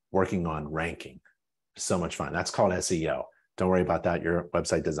start working on ranking. So much fun. That's called SEO. Don't worry about that. Your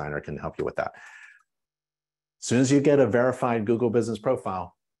website designer can help you with that. As soon as you get a verified Google business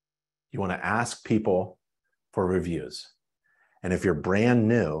profile, you want to ask people for reviews. And if you're brand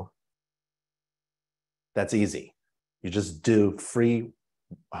new, that's easy. You just do free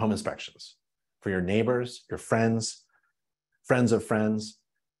home inspections for your neighbors, your friends, friends of friends.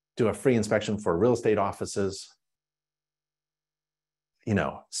 Do a free inspection for real estate offices. You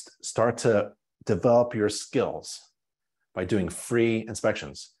know, start to develop your skills by doing free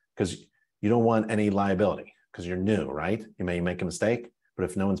inspections, because you don't want any liability because you're new, right? You may make a mistake, but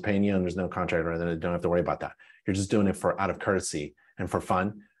if no one's paying you and there's no contract, then you don't have to worry about that. You're just doing it out of courtesy and for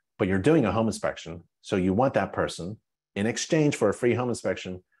fun, but you're doing a home inspection. So you want that person, in exchange for a free home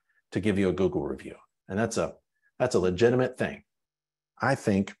inspection, to give you a Google review. And that's a legitimate thing. I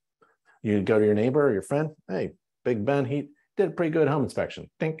think you go to your neighbor or your friend, hey, Big Ben, he did a pretty good home inspection.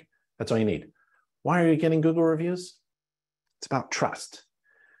 Think that's all you need. Why are you getting Google reviews? It's about trust.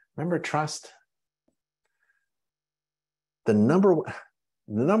 Remember trust? The number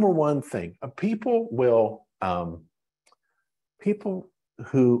one thing,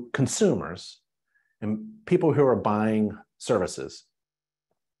 consumers and people who are buying services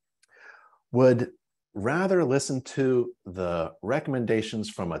would rather listen to the recommendations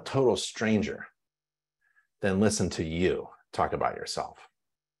from a total stranger than listen to you talk about yourself.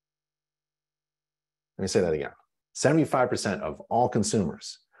 Let me say that again. 75% of all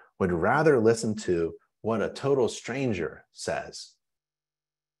consumers would rather listen to what a total stranger says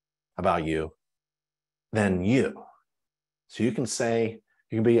about you than you. So you can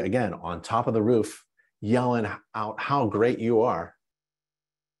be, again, on top of the roof, yelling out how great you are,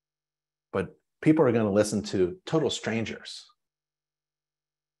 but people are going to listen to total strangers.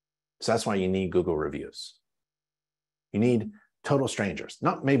 So that's why you need Google reviews. You need total strangers,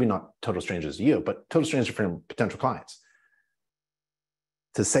 maybe not total strangers to you, but total strangers from potential clients,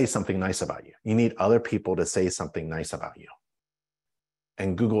 to say something nice about you. You need other people to say something nice about you.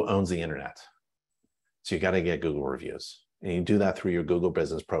 And Google owns the internet. So you got to get Google reviews. And you do that through your Google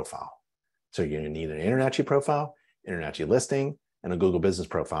business profile. So you're going to need an InterNACHI profile, InterNACHI listing, and a Google business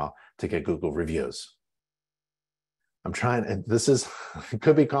profile to get Google reviews. I'm trying, and this is, it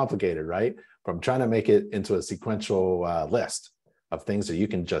could be complicated, right? But I'm trying to make it into a sequential list of things that you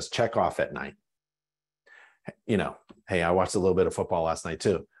can just check off at night. You know, hey, I watched a little bit of football last night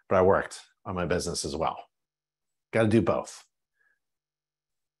too, but I worked on my business as well. Got to do both.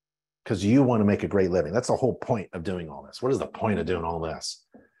 Because you want to make a great living. That's the whole point of doing all this. What is the point of doing all this?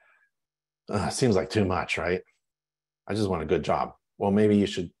 Seems like too much, right? I just want a good job. Well, maybe you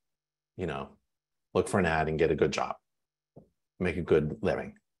should, look for an ad and get a good job. Make a good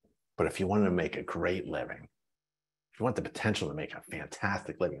living. But if you want to make a great living, if you want the potential to make a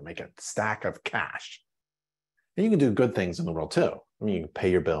fantastic living, make a stack of cash, and you can do good things in the world too. I mean, you can pay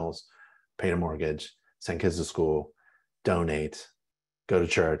your bills, pay the mortgage, send kids to school, donate, go to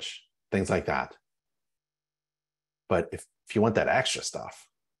church, things like that. But if you want that extra stuff,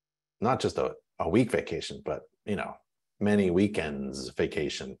 not just a week vacation, but many weekends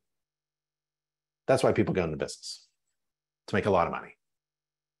vacation, that's why people go into business, to make a lot of money.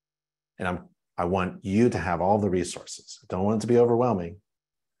 And I want you to have all the resources. I don't want it to be overwhelming,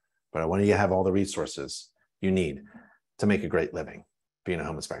 but I want you to have all the resources you need to make a great living being a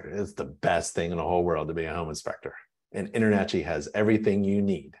home inspector. It's the best thing in the whole world to be a home inspector. And InterNACHI has everything you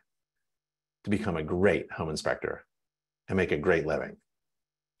need to become a great home inspector and make a great living.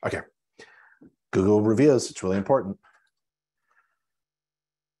 Okay, Google reviews, it's really important.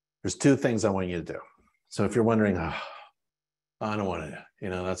 There's two things I want you to do. So if you're wondering, oh, I don't want to,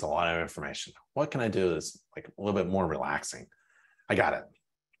 that's a lot of information. What can I do that's like a little bit more relaxing? I got it,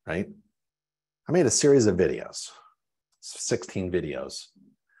 right? I made a series of videos, 16 videos.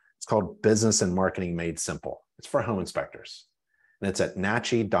 It's called Business and Marketing Made Simple. It's for home inspectors. And it's at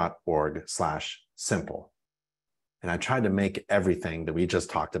nachi.org/simple. And I tried to make everything that we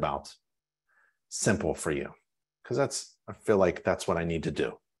just talked about simple for you, because I feel like that's what I need to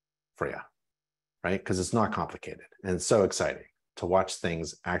do for you, right? Because it's not complicated, and it's so exciting to watch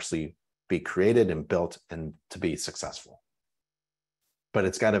things actually be created and built and to be successful. But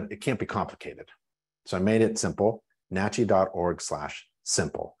it can't be complicated. So I made it simple,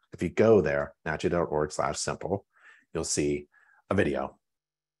 nachi.org/simple. If you go there, nachi.org/simple, you'll see a video.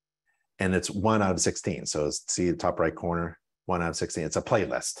 And it's 1 out of 16. So see the top right corner, 1 out of 16. It's a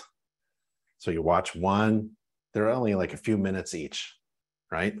playlist. So you watch one, they're only like a few minutes each,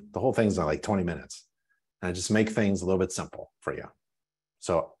 right? The whole thing's not like 20 minutes. And I just make things a little bit simple for you.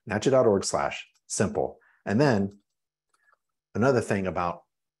 So nachi.org/simple. And then another thing about,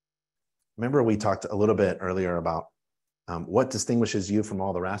 remember we talked a little bit earlier about what distinguishes you from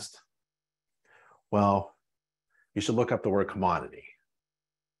all the rest? Well, you should look up the word commodity.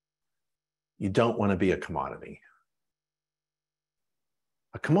 You don't want to be a commodity.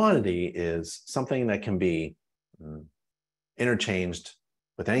 A commodity is something that can be interchanged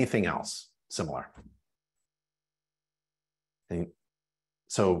with anything else similar. And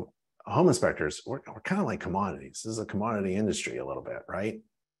so home inspectors, we're kind of like commodities. This is a commodity industry a little bit, right?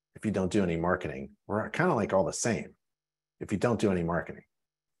 If you don't do any marketing, we're kind of like all the same. If you don't do any marketing,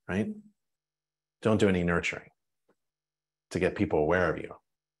 right? Don't do any nurturing to get people aware of you.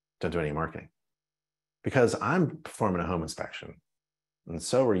 Don't do any marketing. Because I'm performing a home inspection, and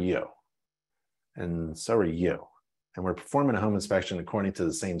so are you, and so are you. And we're performing a home inspection according to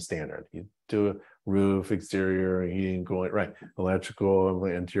the same standard. You do a roof, exterior, heating, cooling, right? Electrical,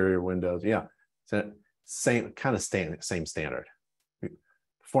 interior windows, yeah. So same standard. We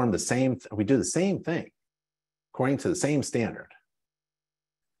perform we do the same thing according to the same standard.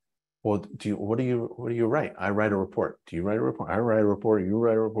 Well, what do you write? I write a report. Do you write a report? I write a report. You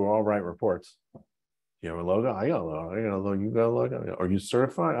write a report. We all write reports. You have a logo? I got a logo. I got a logo. You got a logo. Are you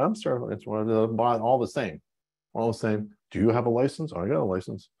certified? I'm certified. It's one of the all the same. All the same. Do you have a license? I got a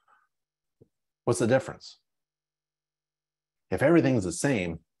license. What's the difference? If everything's the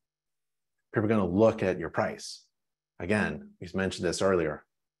same, people are going to look at your price. Again, we mentioned this earlier.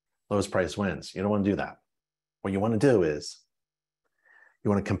 Lowest price wins. You don't want to do that. What you want to do is you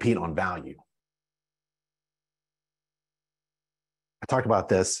want to compete on value. I talked about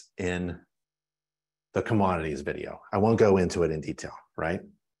this in the commodities video. I won't go into it in detail, right?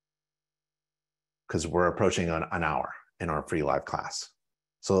 Because we're approaching an hour in our free live class.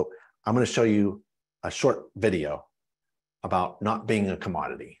 So I'm going to show you a short video about not being a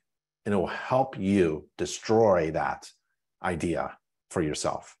commodity, and it will help you destroy that idea for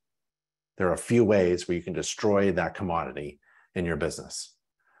yourself. There are a few ways where you can destroy that commodity in your business.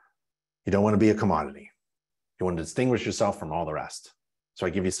 You don't want to be a commodity. You want to distinguish yourself from all the rest. So I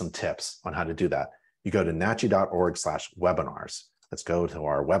give you some tips on how to do that. You go to nachi.org/webinars. Let's go to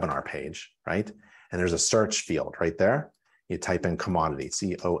our webinar page, right? And there's a search field right there. You type in commodity,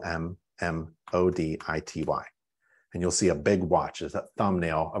 COMMODITY. And you'll see a big watch. It's a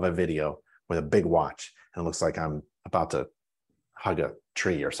thumbnail of a video with a big watch. And it looks like I'm about to hug a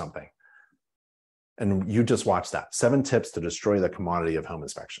tree or something. And you just watch that. 7 tips to destroy the commodity of home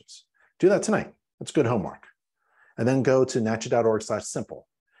inspections. Do that tonight. That's good homework. And then go to nachi.org/simple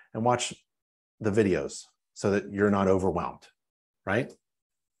and watch the videos so that you're not overwhelmed, right?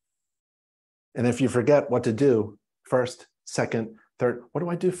 And if you forget what to do, first, second, third, what do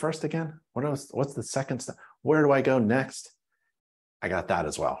I do first again? What's the second step? Where do I go next? I got that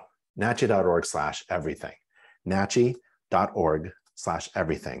as well. nachi.org/everything.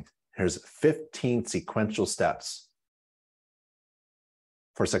 nachi.org/everything. Here's 15 sequential steps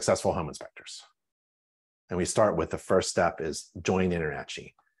for successful home inspectors. And we start with the first step is join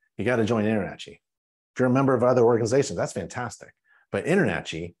InterNACHI. You got to join InterNACHI. If you're a member of other organizations, that's fantastic. But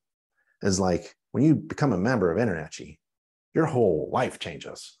InterNACHI is like, when you become a member of InterNACHI, your whole life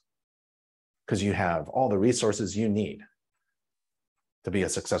changes because you have all the resources you need to be a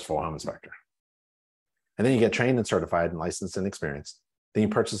successful home inspector. And then you get trained and certified and licensed and experienced. Then you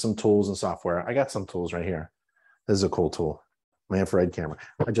purchase some tools and software. I got some tools right here. This is a cool tool, my infrared camera.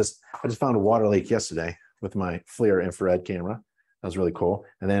 I just found a water leak yesterday with my FLIR infrared camera. That was really cool.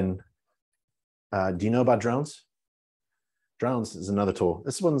 And then, do you know about drones? Drones is another tool.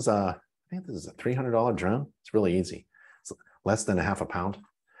 This one's, I think this is a $300 drone. It's really easy. It's less than half a pound.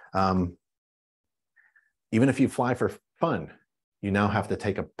 Even if you fly for fun, you now have to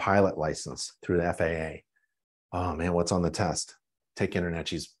take a pilot license through the FAA. Oh man, what's on the test? Take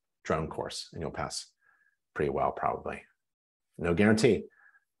InterNACHI's drone course and you'll pass pretty well, probably. No guarantee,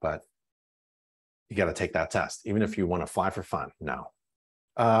 but you got to take that test. Even if you want to fly for fun, no.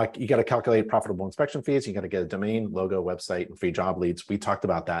 You got to calculate profitable inspection fees. You got to get a domain, logo, website, and free job leads. We talked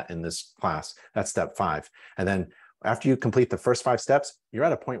about that in this class. That's step 5. And then after you complete the first 5 steps, you're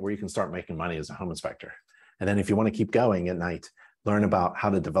at a point where you can start making money as a home inspector. And then if you want to keep going at night, learn about how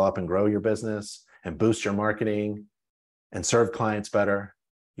to develop and grow your business and boost your marketing and serve clients better,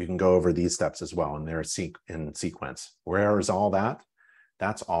 you can go over these steps as well. And they're in sequence. Where is all that?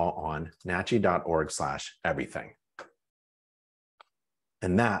 That's all on nachi.org/everything.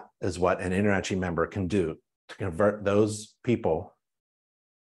 And that is what an InterNACHI member can do to convert those people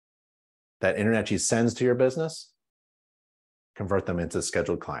that InterNACHI sends to your business, convert them into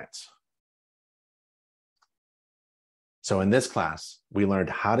scheduled clients. So in this class, we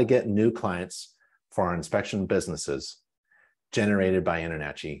learned how to get new clients for our inspection businesses generated by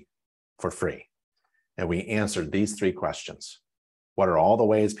InterNACHI for free. And we answered these 3 questions. What are all the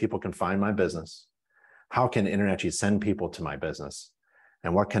ways people can find my business? How can InterNACHI send people to my business?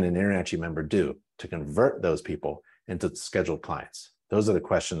 And what can an InterNACHI member do to convert those people into scheduled clients? Those are the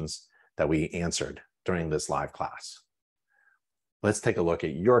questions that we answered during this live class. Let's take a look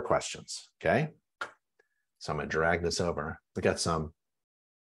at your questions, okay? So I'm going to drag this over. We got some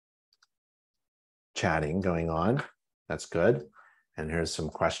chatting going on. That's good. And here's some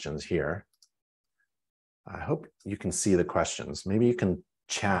questions here. I hope you can see the questions. Maybe you can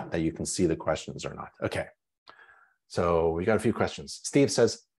chat that you can see the questions or not. Okay. So we got a few questions. Steve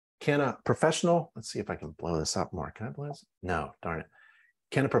says, can a professional, let's see if I can blow this up more. Can I blow this? No, darn it.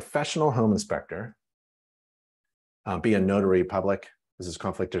 Can a professional home inspector be a notary public? Is this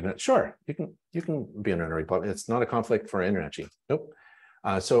conflict or not? Sure, you can be a notary public. It's not a conflict for InterNACHI. Nope.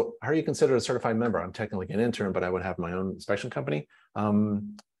 So how are you considered a certified member? I'm technically an intern, but I would have my own inspection company.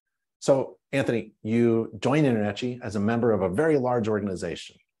 So Anthony, you join InterNACHI as a member of a very large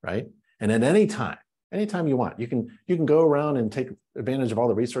organization, right? And at anytime you want, you can go around and take advantage of all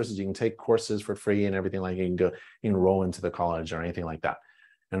the resources. You can take courses for free and everything like that. You can enroll into the college or anything like that.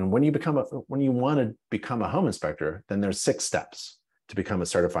 And when you want to become a home inspector, then there's 6 steps to become a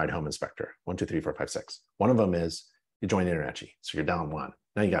certified home inspector. 1, 2, 3, 4, 5, 6. One of them is you join InterNACHI. So you're down 1.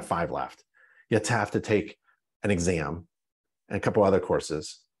 Now you got 5 left. You have to take an exam and a couple other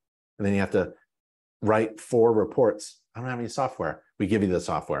courses. And then you have to write 4 reports. I don't have any software. We give you the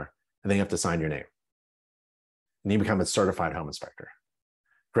software. And then you have to sign your name. And you become a certified home inspector.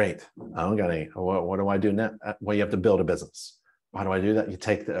 Great. I don't got any. What do I do now? Well, you have to build a business. How do I do that? You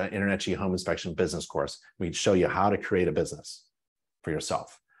take the InterNACHI home inspection business course. We show you how to create a business for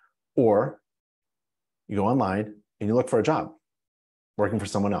yourself. Or you go online and you look for a job working for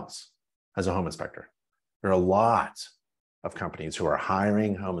someone else as a home inspector. There are a lot of companies who are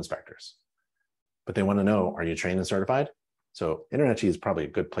hiring home inspectors, but they want to know, are you trained and certified? So InterNACHI is probably a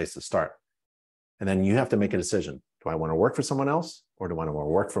good place to start. And then you have to make a decision. Do I want to work for someone else or do I want to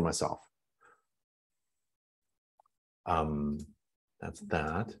work for myself? That's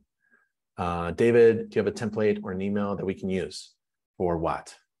that. David, do you have a template or an email that we can use for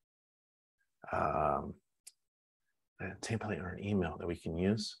what? A template or an email that we can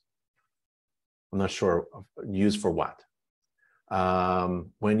use? I'm not sure. Use for what?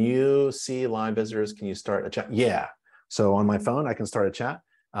 When you see live visitors, can you start a chat? Yeah. So on my phone, I can start a chat.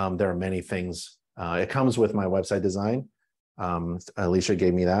 There are many things. It comes with my website design. Alicia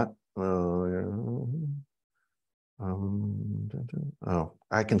gave me that. Oh,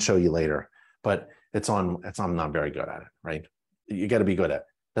 I can show you later, but I'm not very good at it, right? You got to be good at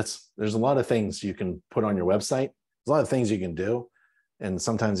it. There's a lot of things you can put on your website. There's a lot of things you can do, and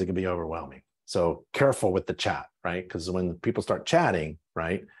sometimes it can be overwhelming. So careful with the chat, right? Because when people start chatting,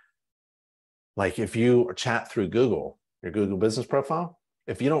 right? Like if you chat through Google, your Google business profile,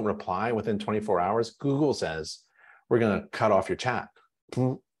 if you don't reply within 24 hours, Google says, we're going to cut off your chat.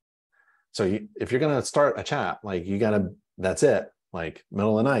 So if you're going to start a chat, like that's it. Like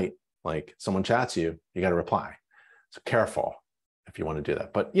middle of the night, like someone chats you, you got to reply. So careful if you want to do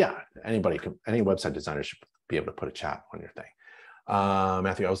that. But yeah, any website designer should be able to put a chat on your thing.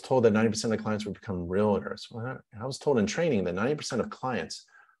 Matthew, I was told that 90% of the clients would become realtors. Well, I was told in training that 90% of clients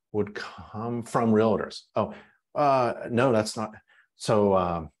would come from realtors. Oh, no, that's not.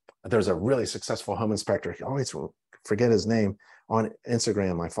 So there's a really successful home inspector. I always forget his name on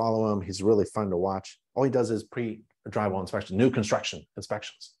Instagram. I follow him. He's really fun to watch. All he does is drywall inspection, new construction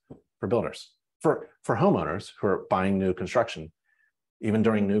inspections for builders. For homeowners who are buying new construction, even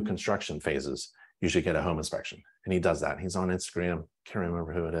during new construction phases, you should get a home inspection. And he does that. He's on Instagram. Can't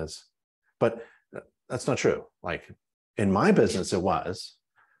remember who it is. But that's not true. Like in my business, it was.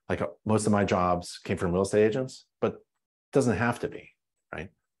 Like most of my jobs came from real estate agents, but it doesn't have to be, right?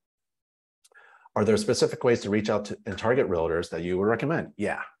 Are there specific ways to reach out to and target realtors that you would recommend?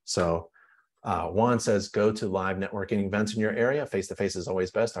 Yeah. So Juan says, go to live networking events in your area. Face-to-face is always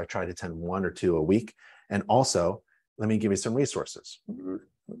best. I try to attend 1 or 2 a week. And also, let me give you some resources.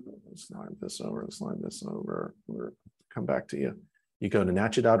 Slide this over, come back to you. You go to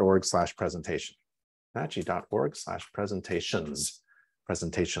nachi.org/presentation. nachi.org/presentations.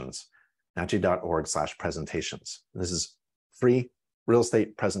 nachi.org/presentations. This is free real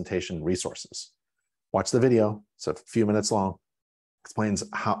estate presentation resources. Watch the video. It's a few minutes long. Explains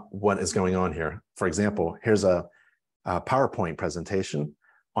what is going on here. For example, here's a PowerPoint presentation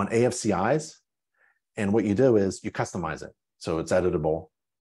on AFCIs. And what you do is you customize it. So it's editable.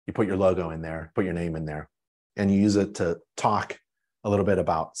 You put your logo in there, put your name in there, and you use it to talk a little bit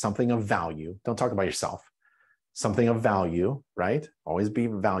about something of value. Don't talk about yourself. Something of value, right? Always be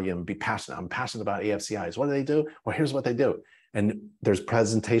value and be passionate. I'm passionate about AFCIs. What do they do? Well, here's what they do. And there's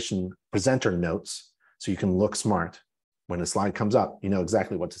presenter notes, so you can look smart. When a slide comes up, you know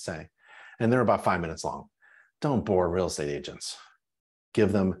exactly what to say. And they're about 5 minutes long. Don't bore real estate agents.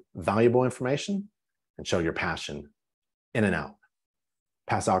 Give them valuable information and show your passion in and out.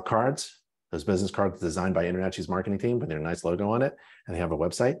 Pass out cards, those business cards designed by InterNACHI's marketing team with their nice logo on it, and they have a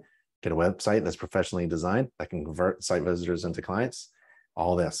website. Get a website that's professionally designed that can convert site visitors into clients.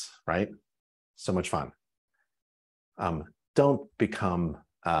 All this, right? So much fun. Don't become,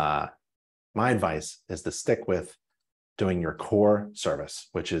 my advice is to stick with doing your core service,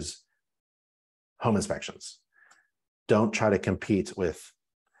 which is home inspections. Don't try to compete with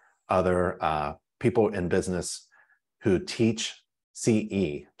other people in business who teach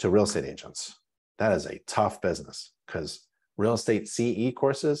CE to real estate agents. That is a tough business because real estate CE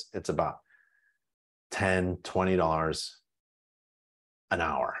courses, it's about $10, $20 an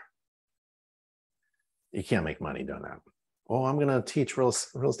hour. You can't make money doing that. Oh, I'm going to teach real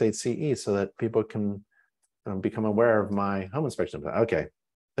estate CE so that people can become aware of my home inspection. Okay,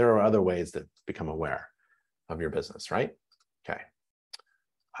 there are other ways to become aware of your business, right? Okay.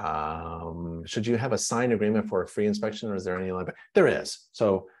 Should you have a signed agreement for a free inspection, or is there any liability? There is.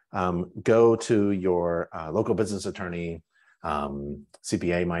 So go to your local business attorney.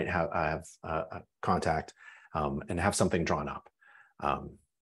 CPA might have contact and have something drawn up.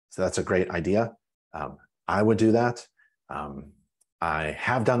 So that's a great idea. I would do that. I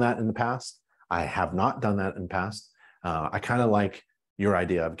have done that in the past. I have not done that in the past. I kind of like your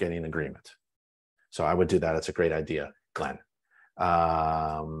idea of getting an agreement. So I would do that. It's a great idea, Glenn.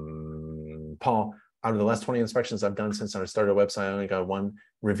 Paul, out of the last 20 inspections I've done since I started a website, I only got 1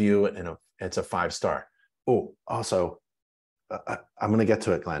 review and it's a 5-star. Oh, also, I'm going to get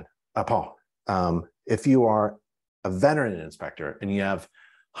to it, Glenn. Paul, if you are a veteran inspector and you have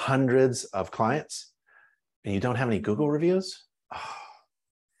hundreds of clients and you don't have any Google reviews,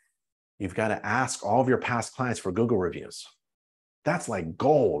 you've got to ask all of your past clients for Google reviews. That's like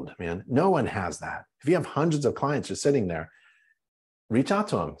gold, man. No one has that. If you have hundreds of clients just sitting there, reach out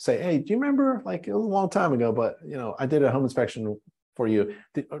to them. Say, hey, do you remember, like, it was a long time ago, but I did a home inspection for you.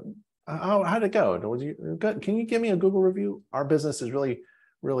 How'd it go? Was you good? Can you give me a Google review? Our business is really,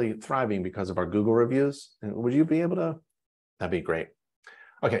 really thriving because of our Google reviews. And would you be able to? That'd be great.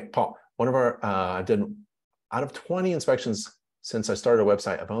 Okay, Paul, one of our, I did out of 20 inspections since I started a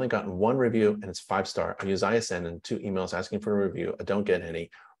website, I've only gotten 1 review and it's 5-star. I use ISN and 2 emails asking for a review. I don't get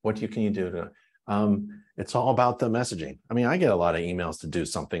any. What can you do to? It's all about the messaging. I mean, I get a lot of emails to do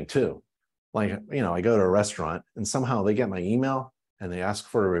something too. Like, I go to a restaurant and somehow they get my email and they ask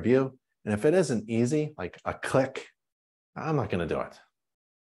for a review. And if it isn't easy, like a click, I'm not going to do it.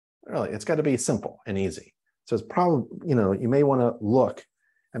 Really, it's got to be simple and easy. So it's probably, you may want to look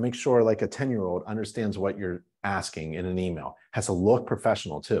and make sure like a 10-year-old understands what you're asking in an email. Has to look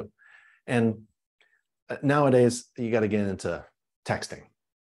professional too. And nowadays, you got to get into texting.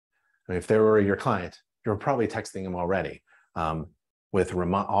 I mean, if they were your client, you're probably texting them already with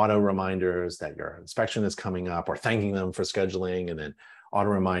auto reminders that your inspection is coming up, or thanking them for scheduling, and then auto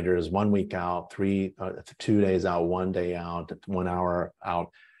reminders 1 week out, 2 days out, 1 day out, 1 hour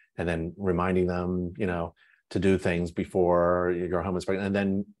out, and then reminding them, to do things before your home inspection, and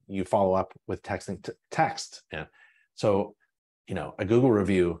then you follow up with texting to text. And so, a Google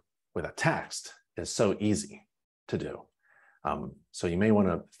review with a text is so easy to do. So you may want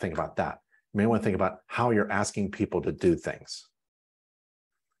to think about that. You may want to think about how you're asking people to do things.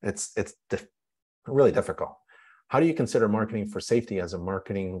 It's really difficult. How do you consider marketing for safety as a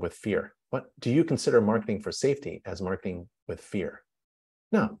marketing with fear? What do you consider marketing for safety as marketing with fear?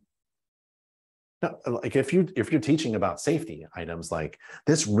 No. No, like if you're teaching about safety items, like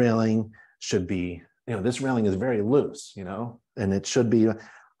this railing should be, this railing is very loose, and it should be,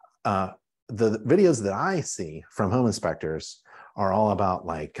 the videos that I see from home inspectors are all about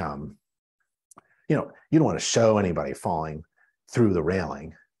like, you don't want to show anybody falling through the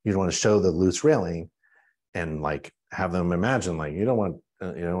railing. You don't want to show the loose railing and like have them imagine like, you don't want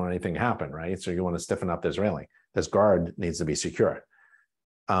anything to happen, right? So you want to stiffen up this railing. This guard needs to be secure.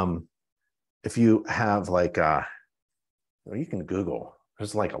 If you have like, you can Google,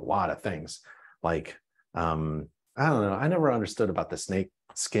 there's like a lot of things like, I don't know. I never understood about the snake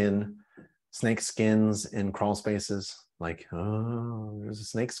skins in crawl spaces. Like, oh, there's a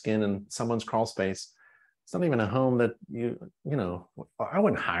snake skin in someone's crawl space. It's not even a home that I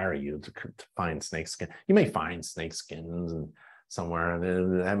wouldn't hire you to find snake skin. You may find snake skins somewhere,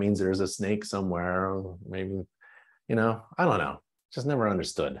 and that means there's a snake somewhere. Maybe, I don't know. Just never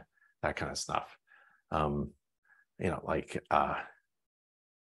understood that kind of stuff.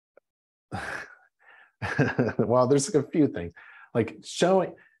 Well, there's a few things like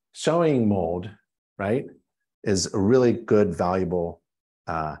showing mold, right, is a really good, valuable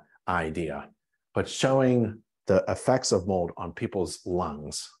idea, but showing the effects of mold on people's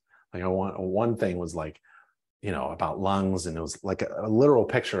lungs. Like one thing was like, about lungs, and it was like a literal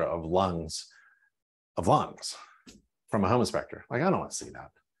picture of lungs from a home inspector. Like, I don't want to see that.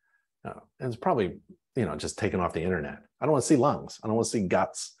 No, it's probably, just taken off the internet. I don't want to see lungs. I don't want to see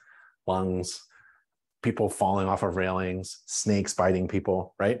guts, lungs, people falling off of railings, snakes biting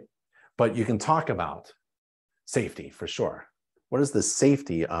people, right? But you can talk about safety for sure. What is the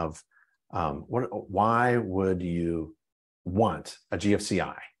safety of, why would you want a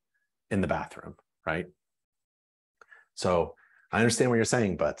GFCI in the bathroom, right? So I understand what you're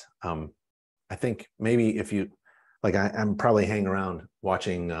saying, but I think maybe if you, like I'm probably hanging around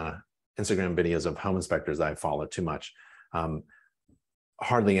watching Instagram videos of home inspectors that I follow too much.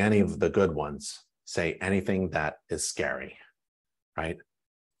 Hardly any of the good ones say anything that is scary, right?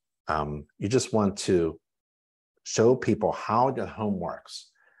 You just want to show people how the home works,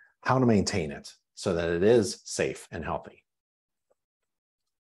 how to maintain it so that it is safe and healthy.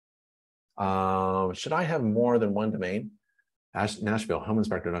 Should I have more than one domain? Nashville,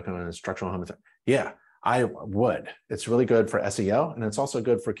 homeinspector.com, and instructional home inspector. Yeah, I would. It's really good for SEO, and it's also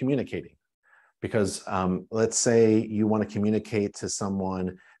good for communicating. Because let's say you want to communicate to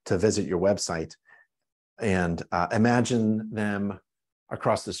someone to visit your website, and imagine them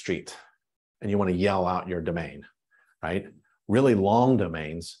across the street, and you want to yell out your domain, right? Really long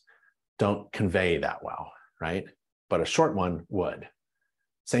domains don't convey that well, right? But a short one would.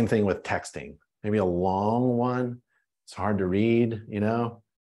 Same thing with texting. Maybe a long one, it's hard to read,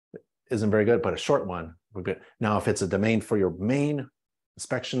 isn't very good, but a short one would be good. Now, if it's a domain for your main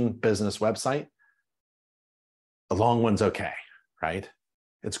inspection business website, a long one's okay, right?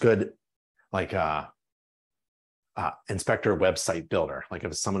 It's good, like inspector website builder. Like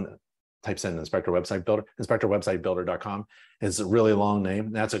if someone types in inspector website builder, inspectorwebsitebuilder.com is a really long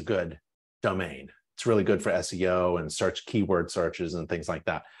name. That's a good domain. It's really good for SEO and search keyword searches and things like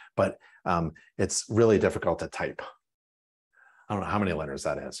that. But it's really difficult to type. I don't know how many letters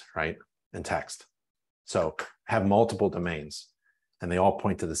that is, right? In text. So have multiple domains, and they all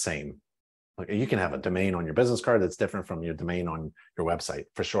point to the same. Like you can have a domain on your business card that's different from your domain on your website,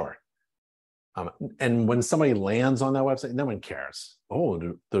 for sure. And when somebody lands on that website, no one cares. Oh,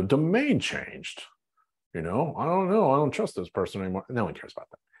 the domain changed. I don't know. I don't trust this person anymore. No one cares about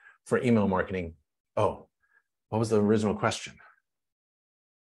that. For email marketing, oh, what was the original question?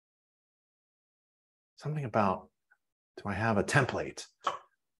 Something about, do I have a template? Do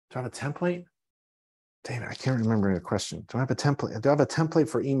I have a template? David, I can't remember your question. Do I have a template? Do I have a template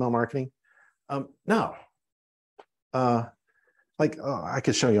for email marketing? No. I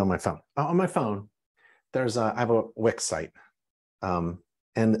could show you on my phone. On my phone, I have a Wix site, and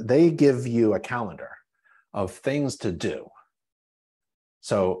they give you a calendar of things to do.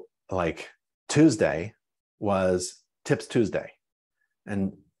 So like Tuesday was Tips Tuesday,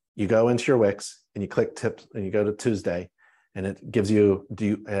 and you go into your Wix and you click Tips and you go to Tuesday, and it gives you,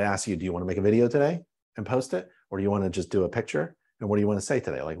 it asks you, do you want to make a video today and post it? Or do you want to just do a picture? And what do you want to say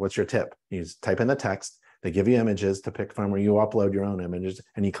today? Like, what's your tip? You just type in the text. They give you images to pick from, where you upload your own images,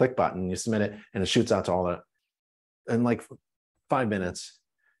 and you click button, you submit it, and it shoots out to all the, in like 5 minutes,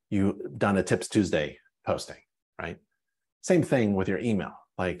 you've done a Tips Tuesday posting, right? Same thing with your email.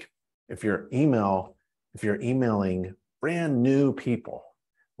 Like if you're emailing brand new people,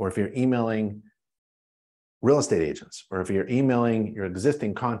 or if you're emailing real estate agents, or if you're emailing your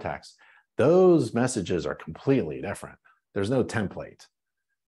existing contacts, those messages are completely different. There's no template.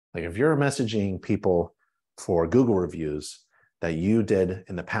 Like if you're messaging people for Google reviews that you did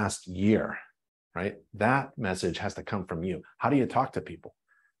in the past year, right? That message has to come from you. How do you talk to people?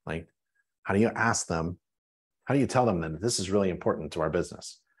 Like, how do you ask them? How do you tell them that this is really important to our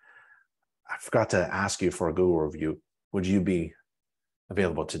business? I forgot to ask you for a Google review. Would you be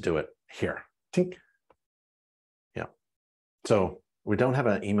available to do it here? Tink. Yeah. So we don't have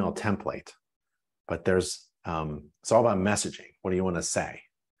an email template, but there's, it's all about messaging. What do you want to say?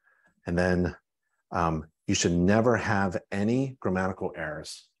 And then you should never have any grammatical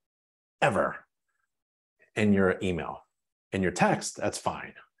errors ever in your email. In your text, that's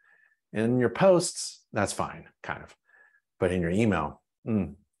fine. In your posts, that's fine, kind of. But in your email,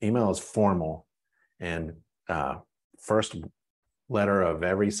 email is formal, and first letter of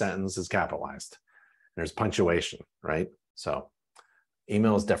every sentence is capitalized. There's punctuation, right? So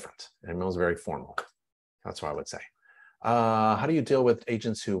email is different. Email is very formal. That's what I would say. How do you deal with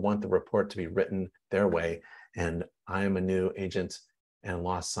agents who want the report to be written their way? And I am a new agent and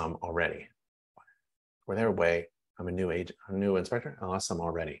lost some already. For their way, I'm a new agent, I'm a new inspector, and lost some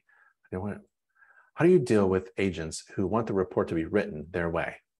already. How do you deal with agents who want the report to be written their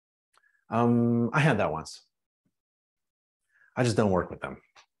way? I had that once. I just don't work with them.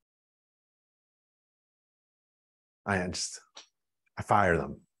 I fire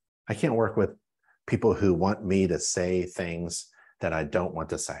them. I can't work with people who want me to say things that I don't want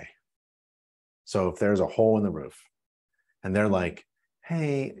to say. So if there's a hole in the roof and they're like,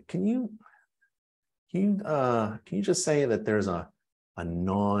 hey, can you just say that there's a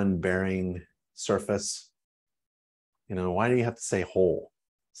non-bearing surface? You know, why do you have to say hole?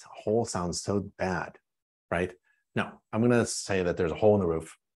 Hole sounds so bad, right? No, I'm going to say that there's a hole in the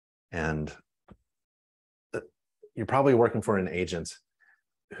roof, and you're probably working for an agent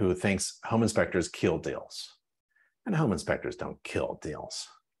who thinks home inspectors kill deals. And home inspectors don't kill deals.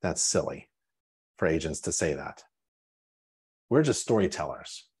 That's silly for agents to say that. We're just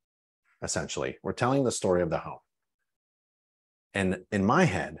storytellers, essentially. We're telling the story of the home. And in my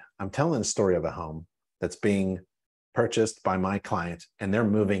head, I'm telling the story of a home that's being purchased by my client, and they're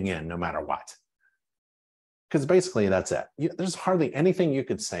moving in no matter what. Because basically that's it. There's hardly anything you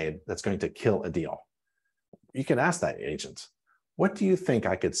could say that's going to kill a deal. You could ask that agent, what do you think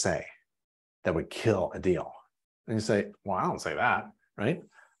I could say that would kill a deal? And you say, well, I don't say that, right?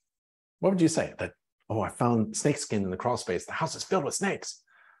 What would you say? That, oh, I found snakeskin in the crawl space. The house is filled with snakes,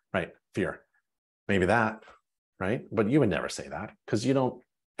 right? Fear. Maybe that, right? But you would never say that because you don't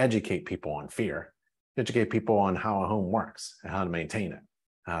educate people on fear. You educate people on how a home works and how to maintain it,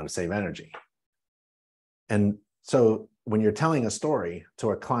 how to save energy. And so when you're telling a story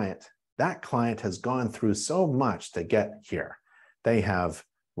to a client, that client has gone through so much to get here. They have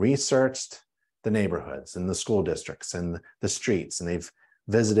researched the neighborhoods and the school districts and the streets, and they've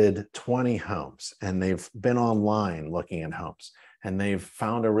visited 20 homes, and they've been online looking at homes, and they've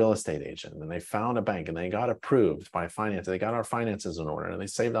found a real estate agent, and they found a bank, and they got approved by finance. They got our finances in order, and they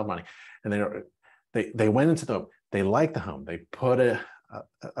saved up money, and they went into the, they liked the home. They put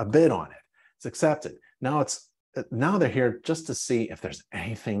a bid on it. It's accepted. Now they're here just to see if there's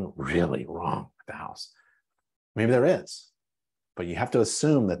anything really wrong with the house. Maybe there is, but you have to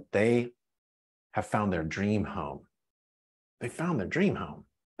assume that they have found their dream home. They found their dream home.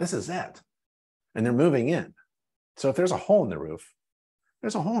 This is it. And they're moving in. So if there's a hole in the roof,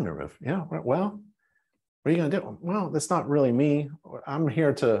 there's a hole in the roof. Yeah, well, what are you going to do? Well, that's not really me. I'm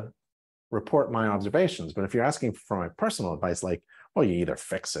here to report my observations. But if you're asking for my personal advice, like, well, you either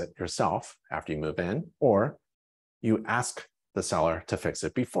fix it yourself after you move in, or you ask the seller to fix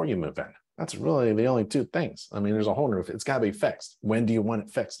it before you move in. That's really the only two things. I mean, there's a hole in the roof. It's got to be fixed. When do you want it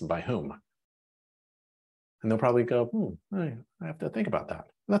fixed and by whom? And they'll probably go, I have to think about that.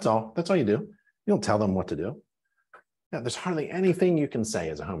 That's all. That's all you do. You don't tell them what to do. Yeah, there's hardly anything you can say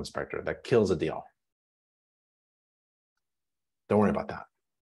as a home inspector that kills a deal. Don't worry about that.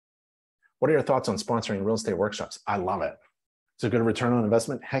 What are your thoughts on sponsoring real estate workshops? I love it. It's a good return on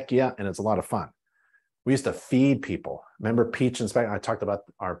investment. Heck yeah, and it's a lot of fun. We used to feed people. Remember Peach Inspect? I talked about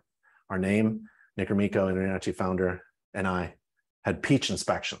our name, Nick Amico, InterNACHI founder, and I had Peach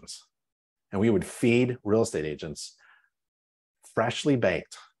inspections. And we would feed real estate agents freshly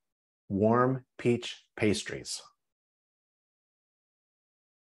baked, warm peach pastries.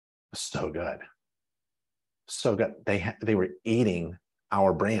 So good. So good. They were eating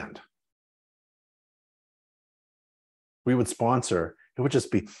our brand. We would sponsor, it would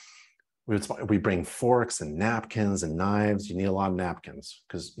just be We bring forks and napkins and knives. You need a lot of napkins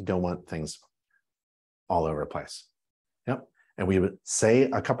because you don't want things all over the place. Yep. And we would say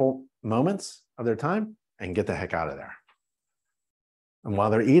a couple moments of their time and get the heck out of there. And while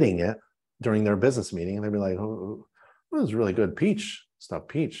they're eating it during their business meeting, they'd be like, oh, this is really good peach stuff.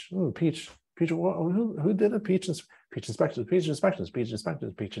 Peach. Ooh, peach. Who did it? Peach inspections.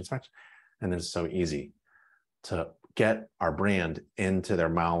 And it's so easy to get our brand into their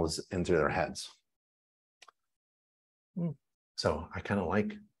mouths, into their heads. So I kind of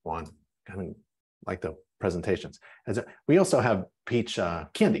like the presentations. We also have peach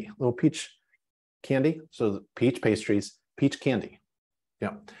candy, little peach candy. So peach pastries, peach candy.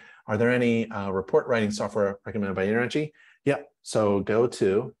 Yeah. Are there any report writing software recommended by InterNACHI? Yeah. So go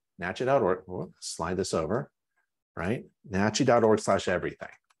to nachi.org. Slide this over, right? nachi.org/everything.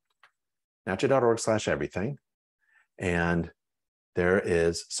 nachi.org/everything. And there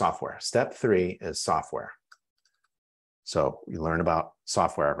is software. Step 3 is software. So you learn about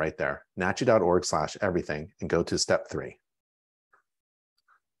software right there. nachi.org/everything and go to step 3.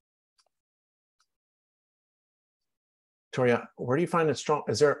 Toria, where do you find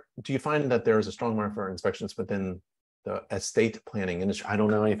do you find that there is a strong market for inspections within the estate planning industry? I don't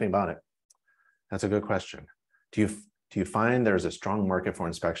know anything about it. That's a good question. Do you find there's a strong market for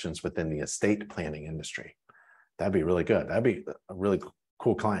inspections within the estate planning industry? That'd be really good. That'd be a really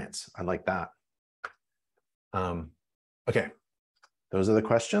cool clients. I like that. Okay, those are the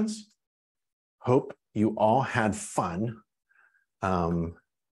questions. Hope you all had fun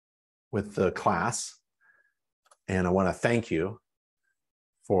with the class. And I want to thank you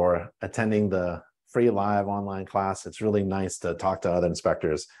for attending the free live online class. It's really nice to talk to other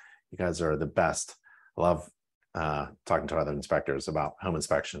inspectors. You guys are the best. I love talking to other inspectors about home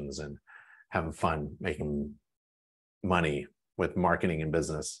inspections and having fun making money with marketing and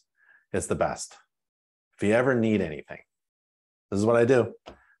business. It's the best. If you ever need anything, this is what I do.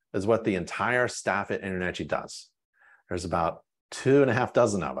 This is what the entire staff at InterNACHI does. There's about 2.5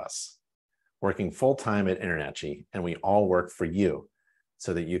 dozen of us working full-time at InterNACHI, and we all work for you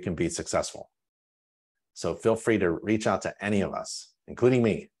so that you can be successful. So feel free to reach out to any of us, including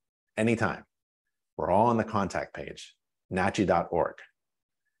me, anytime. We're all on the contact page, nachi.org.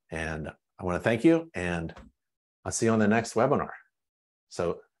 And I want to thank you, and I'll see you on the next webinar.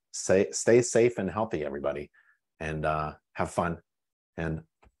 So stay safe and healthy, everybody, and have fun. And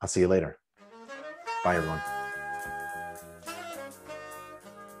I'll see you later. Bye, everyone.